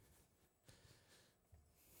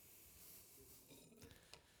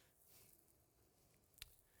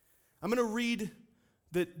 I'm going to read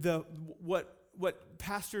what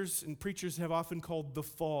pastors and preachers have often called the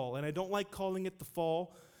fall. And I don't like calling it the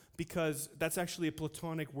fall because that's actually a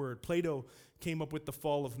Platonic word. Plato came up with the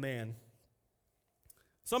fall of man.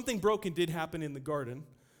 Something broken did happen in the garden,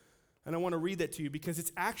 and I want to read that to you because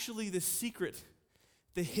it's actually the secret,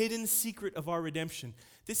 the hidden secret of our redemption.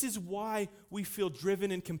 This is why we feel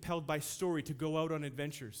driven and compelled by story to go out on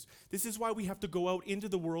adventures. This is why we have to go out into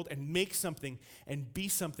the world and make something and be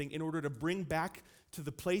something in order to bring back to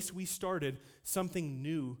the place we started something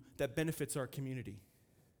new that benefits our community.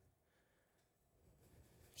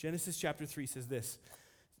 Genesis chapter 3 says this,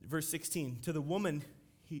 verse 16, to the woman,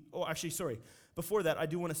 before that, I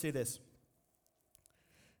do want to say this.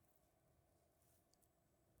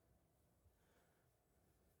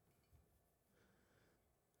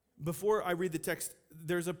 Before I read the text,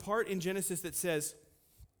 there's a part in Genesis that says,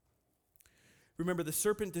 remember, the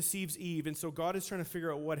serpent deceives Eve, and so God is trying to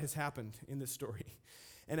figure out what has happened in this story.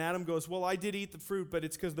 And Adam goes, well, I did eat the fruit, but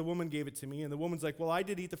it's because the woman gave it to me. And the woman's like, well, I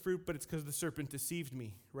did eat the fruit, but it's because the serpent deceived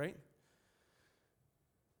me, right?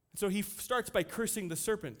 So he starts by cursing the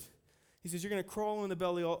serpent. He says, you're going to crawl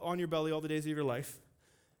on your belly all the days of your life.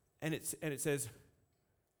 And it says,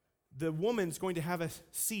 the woman's going to have a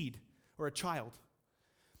seed or a child.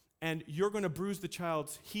 And you're going to bruise the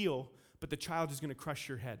child's heel, but the child is going to crush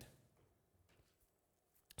your head.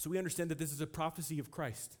 So we understand that this is a prophecy of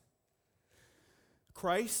Christ.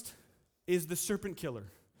 Christ is the serpent killer.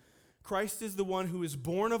 Christ is the one who is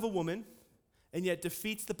born of a woman and yet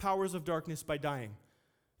defeats the powers of darkness by dying.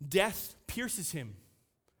 Death pierces him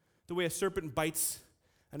the way a serpent bites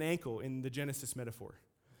an ankle in the Genesis metaphor.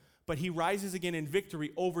 But he rises again in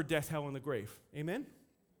victory over death, hell, and the grave. Amen?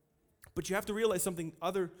 But you have to realize something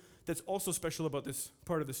other that's also special about this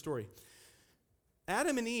part of the story.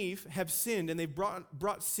 Adam and Eve have sinned, and they've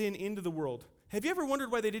brought sin into the world. Have you ever wondered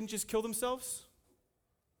why they didn't just kill themselves?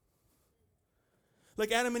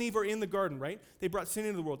 Like Adam and Eve are in the garden, right? They brought sin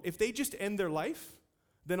into the world. If they just end their life,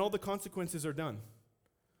 then all the consequences are done.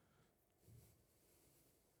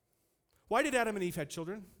 Why did Adam and Eve have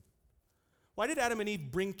children? Why did Adam and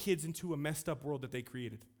Eve bring kids into a messed up world that they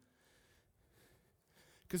created?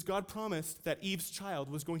 Because God promised that Eve's child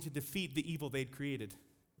was going to defeat the evil they'd created.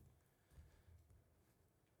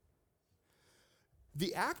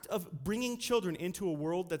 The act of bringing children into a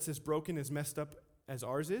world that's as broken, as messed up as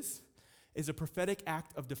ours is a prophetic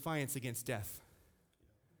act of defiance against death.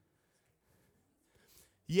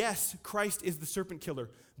 Yes, Christ is the serpent killer,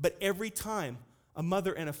 but every time a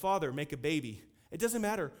mother and a father make a baby, it doesn't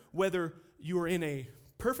matter whether you are in a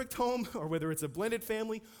perfect home or whether it's a blended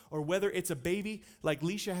family or whether it's a baby like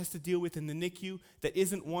Leisha has to deal with in the NICU that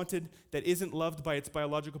isn't wanted, that isn't loved by its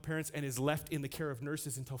biological parents and is left in the care of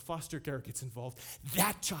nurses until foster care gets involved.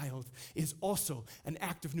 That child is also an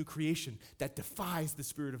act of new creation that defies the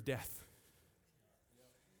spirit of death.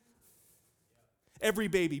 Every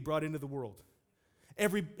baby brought into the world,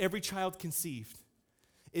 every child conceived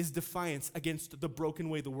is defiance against the broken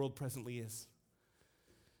way the world presently is.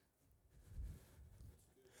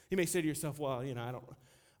 You may say to yourself, well,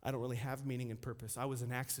 I don't really have meaning and purpose. I was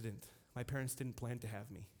an accident. My parents didn't plan to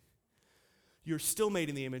have me. You're still made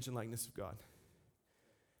in the image and likeness of God.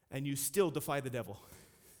 And you still defy the devil.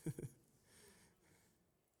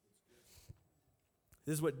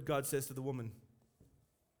 This is what God says to the woman.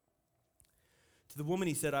 To the woman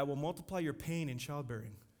he said, I will multiply your pain in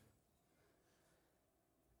childbearing.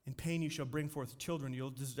 In pain you shall bring forth children.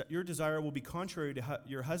 Your desire will be contrary to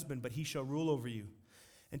your husband, but he shall rule over you.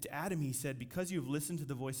 And to Adam he said, because you have listened to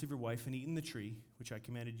the voice of your wife and eaten the tree, which I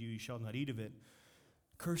commanded you, you shall not eat of it.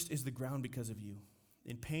 Cursed is the ground because of you.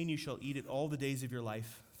 In pain you shall eat it all the days of your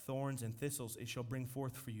life. Thorns and thistles it shall bring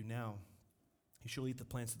forth for you now. You shall eat the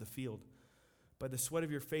plants of the field. By the sweat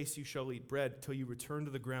of your face you shall eat bread till you return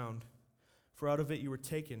to the ground. For out of it you were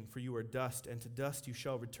taken, for you are dust, and to dust you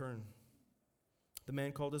shall return. The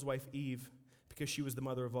man called his wife Eve, because she was the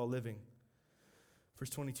mother of all living. Verse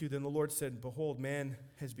 22, then the Lord said, behold, man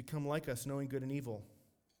has become like us, knowing good and evil.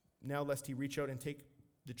 Now lest he reach out and take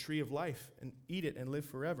the tree of life and eat it and live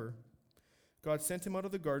forever, God sent him out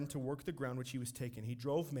of the garden to work the ground which he was taken. He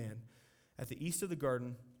drove man. At the east of the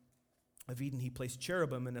garden of Eden he placed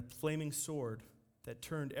cherubim and a flaming sword that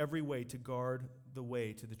turned every way to guard the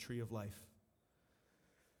way to the tree of life.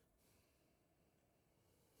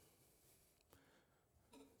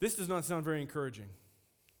 This does not sound very encouraging.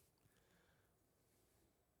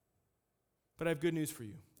 But I have good news for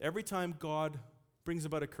you. Every time God brings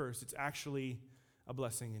about a curse, it's actually a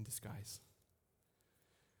blessing in disguise.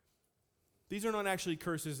 These are not actually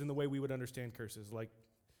curses in the way we would understand curses. Like,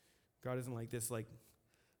 God isn't like this, like,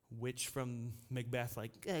 witch from Macbeth,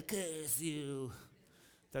 like, I curse you.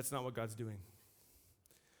 That's not what God's doing.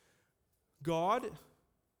 God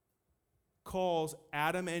calls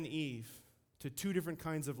Adam and Eve to two different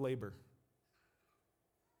kinds of labor.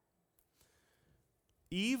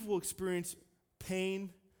 Eve will experience pain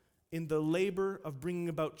in the labor of bringing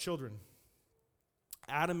about children.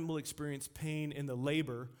 Adam will experience pain in the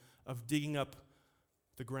labor of digging up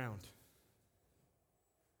the ground.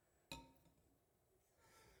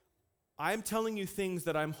 I'm telling you things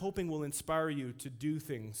that I'm hoping will inspire you to do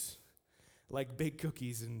things like bake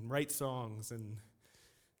cookies and write songs and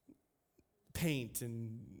paint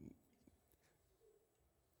and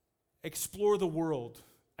explore the world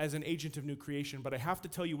as an agent of new creation, but I have to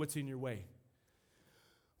tell you what's in your way.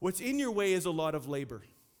 What's in your way is a lot of labor.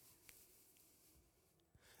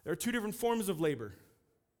 There are two different forms of labor.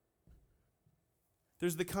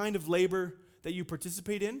 There's the kind of labor that you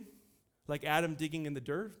participate in, like Adam digging in the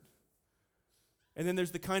dirt. And then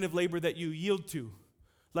there's the kind of labor that you yield to,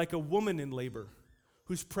 like a woman in labor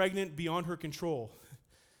who's pregnant beyond her control.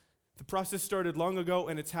 The process started long ago,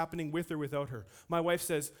 and it's happening with or without her. My wife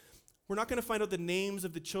says, we're not going to find out the names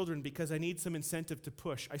of the children because I need some incentive to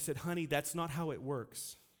push. I said, honey, that's not how it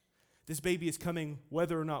works. This baby is coming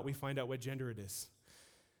whether or not we find out what gender it is.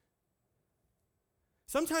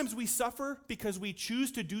 Sometimes we suffer because we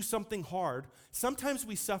choose to do something hard. Sometimes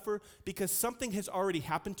we suffer because something has already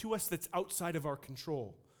happened to us that's outside of our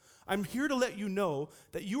control. I'm here to let you know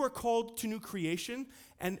that you are called to new creation,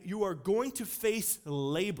 and you are going to face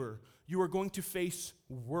labor. You are going to face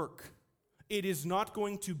work. It is not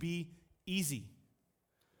going to be easy.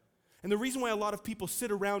 And the reason why a lot of people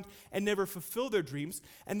sit around and never fulfill their dreams,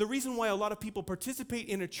 and the reason why a lot of people participate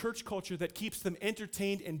in a church culture that keeps them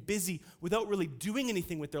entertained and busy without really doing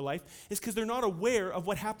anything with their life, is because they're not aware of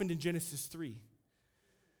what happened in Genesis 3.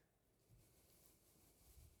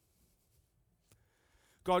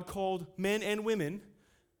 God called men and women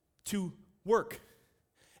to work.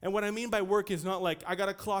 And what I mean by work is not like, I got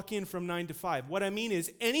to clock in from 9 to 5. What I mean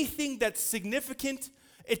is anything that's significant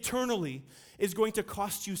eternally is going to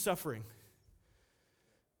cost you suffering.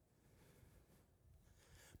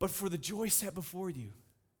 But for the joy set before you.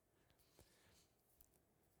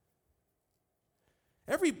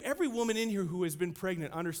 Every woman in here who has been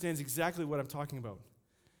pregnant understands exactly what I'm talking about.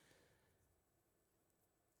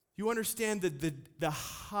 You understand the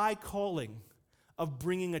high calling of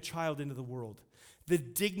bringing a child into the world. The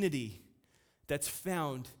dignity that's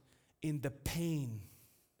found in the pain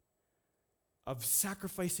of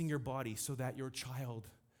sacrificing your body so that your child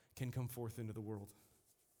can come forth into the world.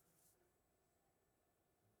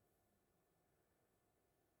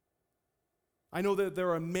 I know that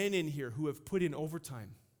there are men in here who have put in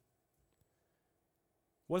overtime.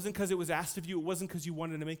 It wasn't because it was asked of you. It wasn't because you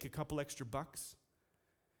wanted to make a couple extra bucks.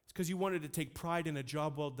 It's because you wanted to take pride in a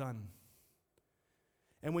job well done.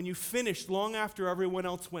 And when you finished, long after everyone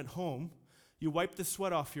else went home, you wiped the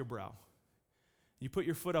sweat off your brow. You put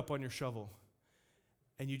your foot up on your shovel.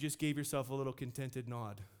 And you just gave yourself a little contented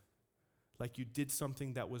nod, like you did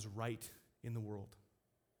something that was right in the world.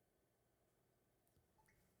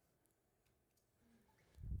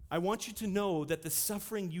 I want you to know that the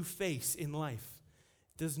suffering you face in life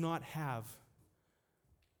does not have,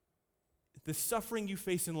 the suffering you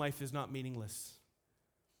face in life is not meaningless.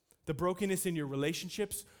 The brokenness in your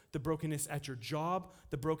relationships, the brokenness at your job,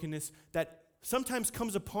 the brokenness that sometimes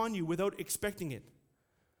comes upon you without expecting it.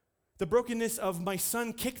 The brokenness of my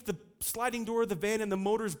son kicked the sliding door of the van and the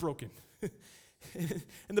motor's broken.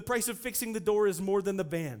 And the price of fixing the door is more than the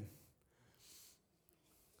van.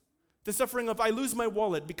 The suffering of I lose my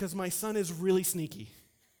wallet because my son is really sneaky.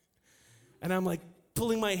 And I'm like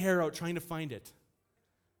pulling my hair out trying to find it.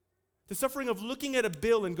 The suffering of looking at a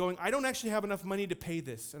bill and going, I don't actually have enough money to pay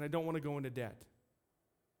this and I don't want to go into debt.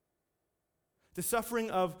 The suffering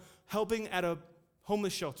of helping at a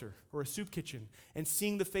homeless shelter or a soup kitchen and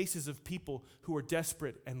seeing the faces of people who are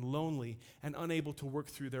desperate and lonely and unable to work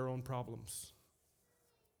through their own problems.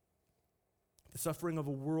 The suffering of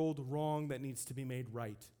a world wrong that needs to be made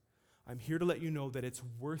right. I'm here to let you know that it's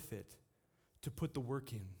worth it to put the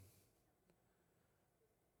work in.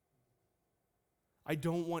 I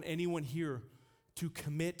don't want anyone here to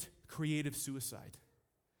commit creative suicide.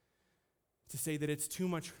 To say that it's too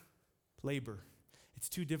much labor. It's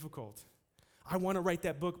too difficult. I want to write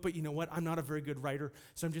that book, but you know what? I'm not a very good writer,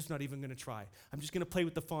 so I'm just not even going to try. I'm just going to play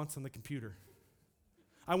with the fonts on the computer.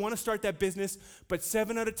 I want to start that business, but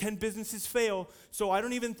 7 out of 10 businesses fail, so I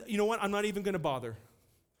don't even, you know what? I'm not even going to bother.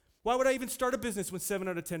 Why would I even start a business when 7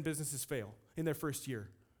 out of 10 businesses fail in their first year?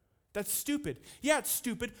 That's stupid. Yeah, it's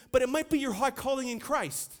stupid, but it might be your high calling in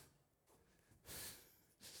Christ.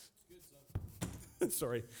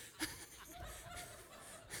 Sorry.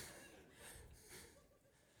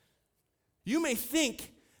 You may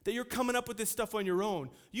think that you're coming up with this stuff on your own.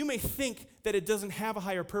 You may think that it doesn't have a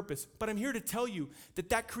higher purpose, but I'm here to tell you that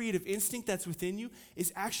that creative instinct that's within you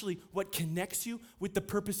is actually what connects you with the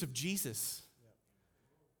purpose of Jesus.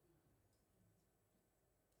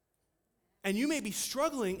 And you may be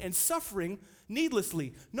struggling and suffering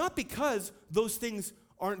needlessly, not because those things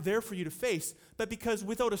aren't there for you to face, but because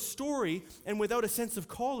without a story and without a sense of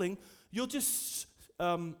calling, you'll just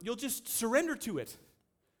surrender to it.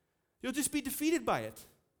 You'll just be defeated by it.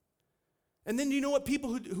 And then you know what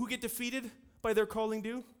people who get defeated by their calling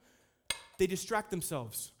do? They distract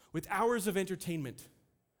themselves with hours of entertainment.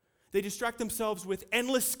 They distract themselves with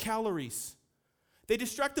endless calories. They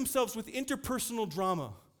distract themselves with interpersonal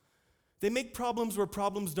drama. They make problems where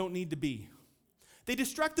problems don't need to be. They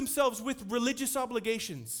distract themselves with religious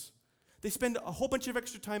obligations. They spend a whole bunch of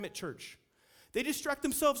extra time at church. They distract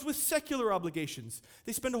themselves with secular obligations.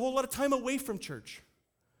 They spend a whole lot of time away from church.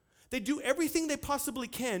 They do everything they possibly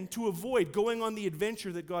can to avoid going on the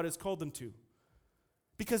adventure that God has called them to,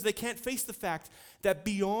 because they can't face the fact that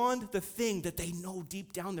beyond the thing that they know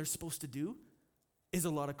deep down they're supposed to do is a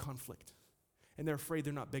lot of conflict, and they're afraid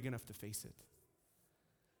they're not big enough to face it.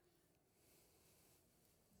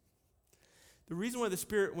 The reason why the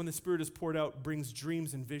Spirit, when the Spirit is poured out, brings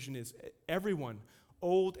dreams and vision is everyone,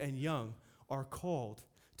 old and young, are called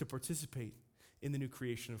to participate in the new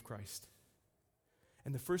creation of Christ.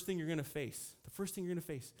 And the first thing you're going to face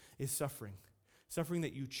is suffering. Suffering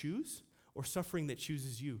that you choose or suffering that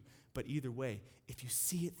chooses you. But either way, if you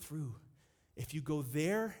see it through, if you go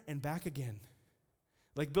there and back again,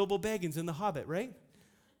 like Bilbo Baggins in The Hobbit, right?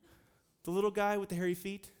 The little guy with the hairy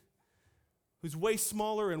feet, who's way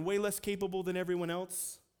smaller and way less capable than everyone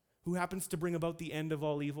else, who happens to bring about the end of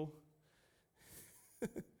all evil.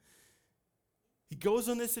 He goes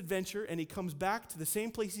on this adventure and he comes back to the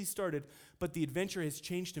same place he started, but the adventure has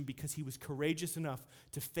changed him because he was courageous enough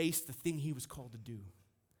to face the thing he was called to do.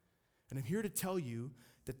 And I'm here to tell you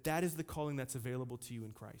that that is the calling that's available to you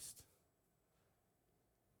in Christ.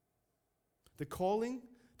 The calling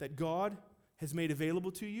that God has made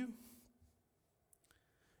available to you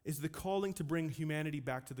is the calling to bring humanity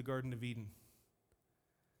back to the Garden of Eden.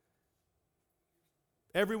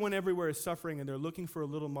 Everyone everywhere is suffering and they're looking for a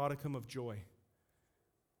little modicum of joy.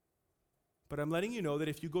 But I'm letting you know that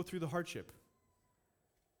if you go through the hardship,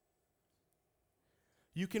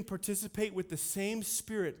 you can participate with the same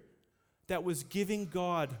Spirit that was giving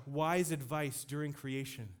God wise advice during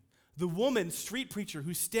creation. The woman, street preacher,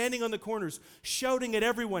 who's standing on the corners shouting at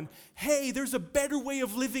everyone, hey, there's a better way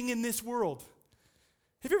of living in this world.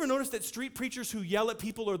 Have you ever noticed that street preachers who yell at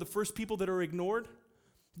people are the first people that are ignored?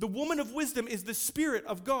 The woman of wisdom is the Spirit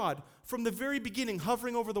of God from the very beginning,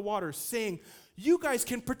 hovering over the waters, saying, you guys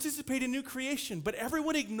can participate in new creation, but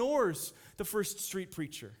everyone ignores the first street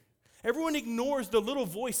preacher. Everyone ignores the little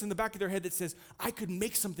voice in the back of their head that says, I could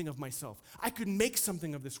make something of myself. I could make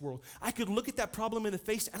something of this world. I could look at that problem in the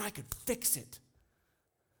face and I could fix it.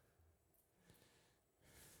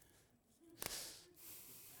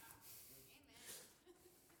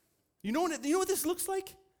 You know what this looks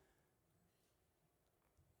like?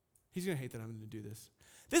 He's going to hate that I'm going to do this.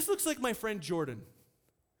 This looks like my friend Jordan,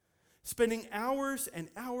 spending hours and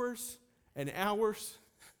hours and hours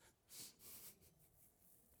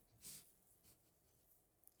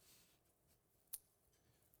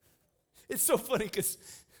It's so funny because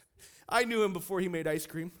I knew him before he made ice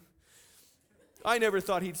cream. I never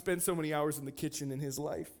thought he'd spend so many hours in the kitchen in his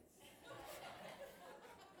life.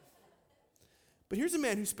 But here's a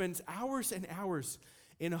man who spends hours and hours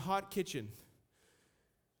in a hot kitchen,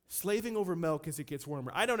 slaving over milk as it gets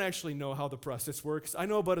warmer. I don't actually know how the process works. I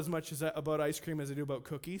know about as much about ice cream as I do about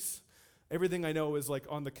cookies. Everything I know is like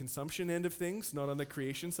on the consumption end of things, not on the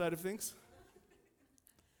creation side of things.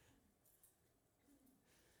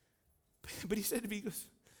 But he said to me, he goes,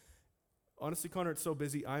 honestly, Connor, it's so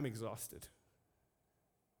busy, I'm exhausted.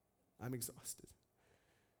 I'm exhausted.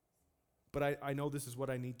 But I know this is what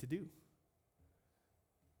I need to do.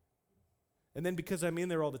 And then because I'm in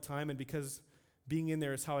there all the time, and because being in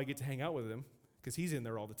there is how I get to hang out with him, because he's in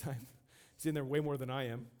there all the time. He's in there way more than I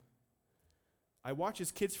am. I watch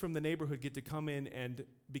his kids from the neighborhood get to come in, and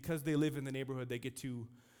because they live in the neighborhood, they get to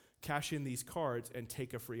cash in these cards and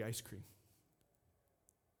take a free ice cream.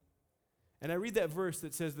 And I read that verse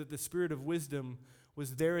that says that the Spirit of wisdom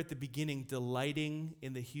was there at the beginning, delighting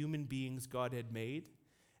in the human beings God had made.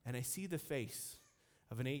 And I see the face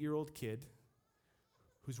of an 8-year-old kid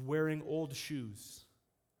who's wearing old shoes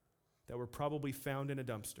that were probably found in a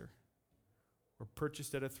dumpster or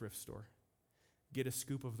purchased at a thrift store. get a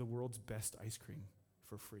scoop of the world's best ice cream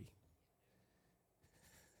for free.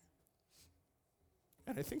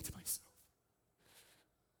 And I think to myself,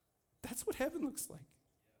 that's what heaven looks like.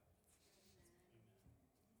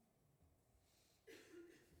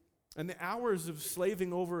 And the hours of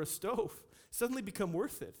slaving over a stove suddenly become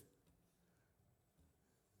worth it.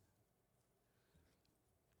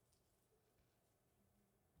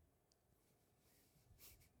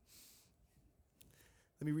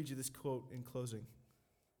 Let me read you this quote in closing.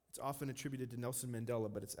 It's often attributed to Nelson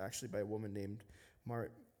Mandela, but it's actually by a woman named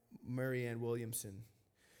Marianne Williamson.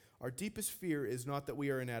 Our deepest fear is not that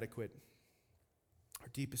we are inadequate. Our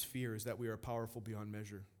deepest fear is that we are powerful beyond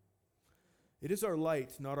measure. It is our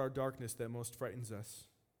light, not our darkness, that most frightens us.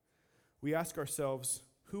 We ask ourselves,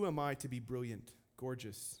 who am I to be brilliant,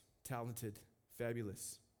 gorgeous, talented,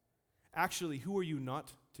 fabulous? Actually, who are you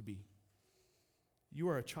not to be? You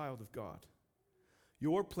are a child of God.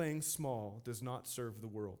 Your playing small does not serve the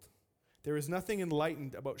world. There is nothing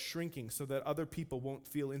enlightened about shrinking so that other people won't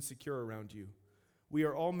feel insecure around you. We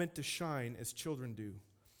are all meant to shine as children do.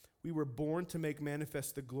 We were born to make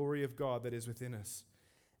manifest the glory of God that is within us.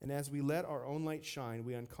 And as we let our own light shine,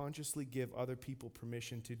 we unconsciously give other people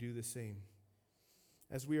permission to do the same.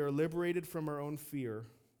 As we are liberated from our own fear,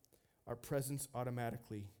 our presence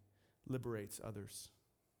automatically liberates others.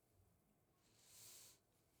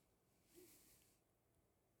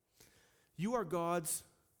 You are God's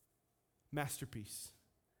masterpiece.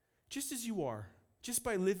 Just as you are, just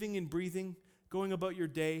by living and breathing, going about your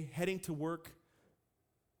day, heading to work,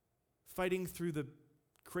 fighting through the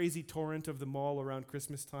crazy torrent of the mall around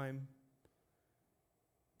Christmas time,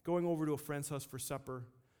 going over to a friend's house for supper,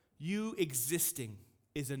 you existing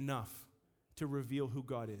is enough to reveal who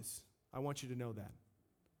God is. I want you to know that.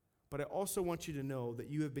 But I also want you to know that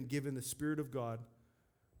you have been given the Spirit of God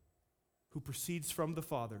who proceeds from the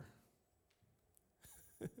Father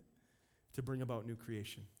to bring about new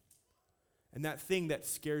creation. And that thing that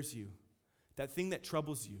scares you, that thing that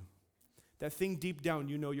troubles you, that thing deep down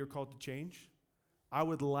you know you're called to change, I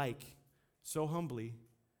would like, so humbly,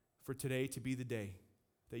 for today to be the day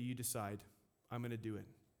that you decide, I'm going to do it.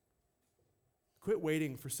 Quit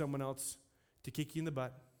waiting for someone else to kick you in the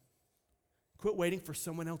butt. Quit waiting for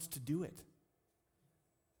someone else to do it.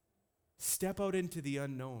 Step out into the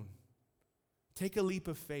unknown. Take a leap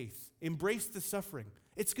of faith. Embrace the suffering.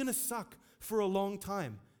 It's going to suck for a long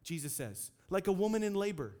time, Jesus says, like a woman in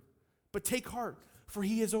labor. But take heart, for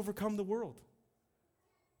he has overcome the world.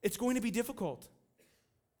 It's going to be difficult.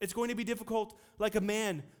 It's going to be difficult like a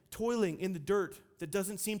man toiling in the dirt that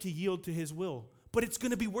doesn't seem to yield to his will. But it's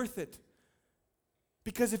going to be worth it.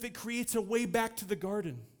 Because if it creates a way back to the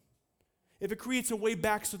garden, if it creates a way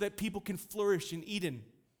back so that people can flourish in Eden,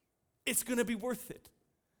 it's going to be worth it.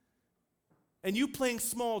 And you playing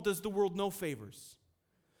small does the world no favors.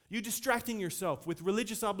 You distracting yourself with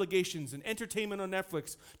religious obligations and entertainment on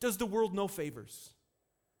Netflix does the world no favors.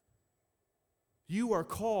 You are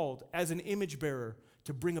called as an image bearer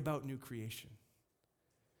to bring about new creation.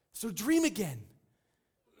 So dream again.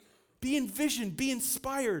 Be envisioned, be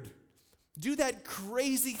inspired. Do that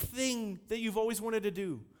crazy thing that you've always wanted to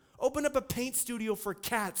do. Open up a paint studio for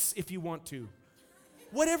cats if you want to.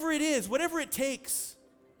 Whatever it is, whatever it takes.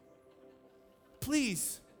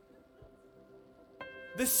 Please.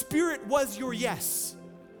 The Spirit was your yes.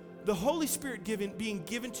 The Holy Spirit being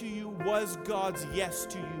given to you was God's yes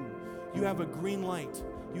to you. You have a green light.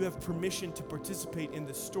 You have permission to participate in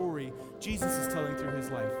the story Jesus is telling through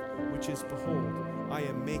his life, which is, behold, I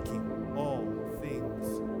am making all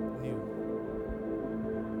things new.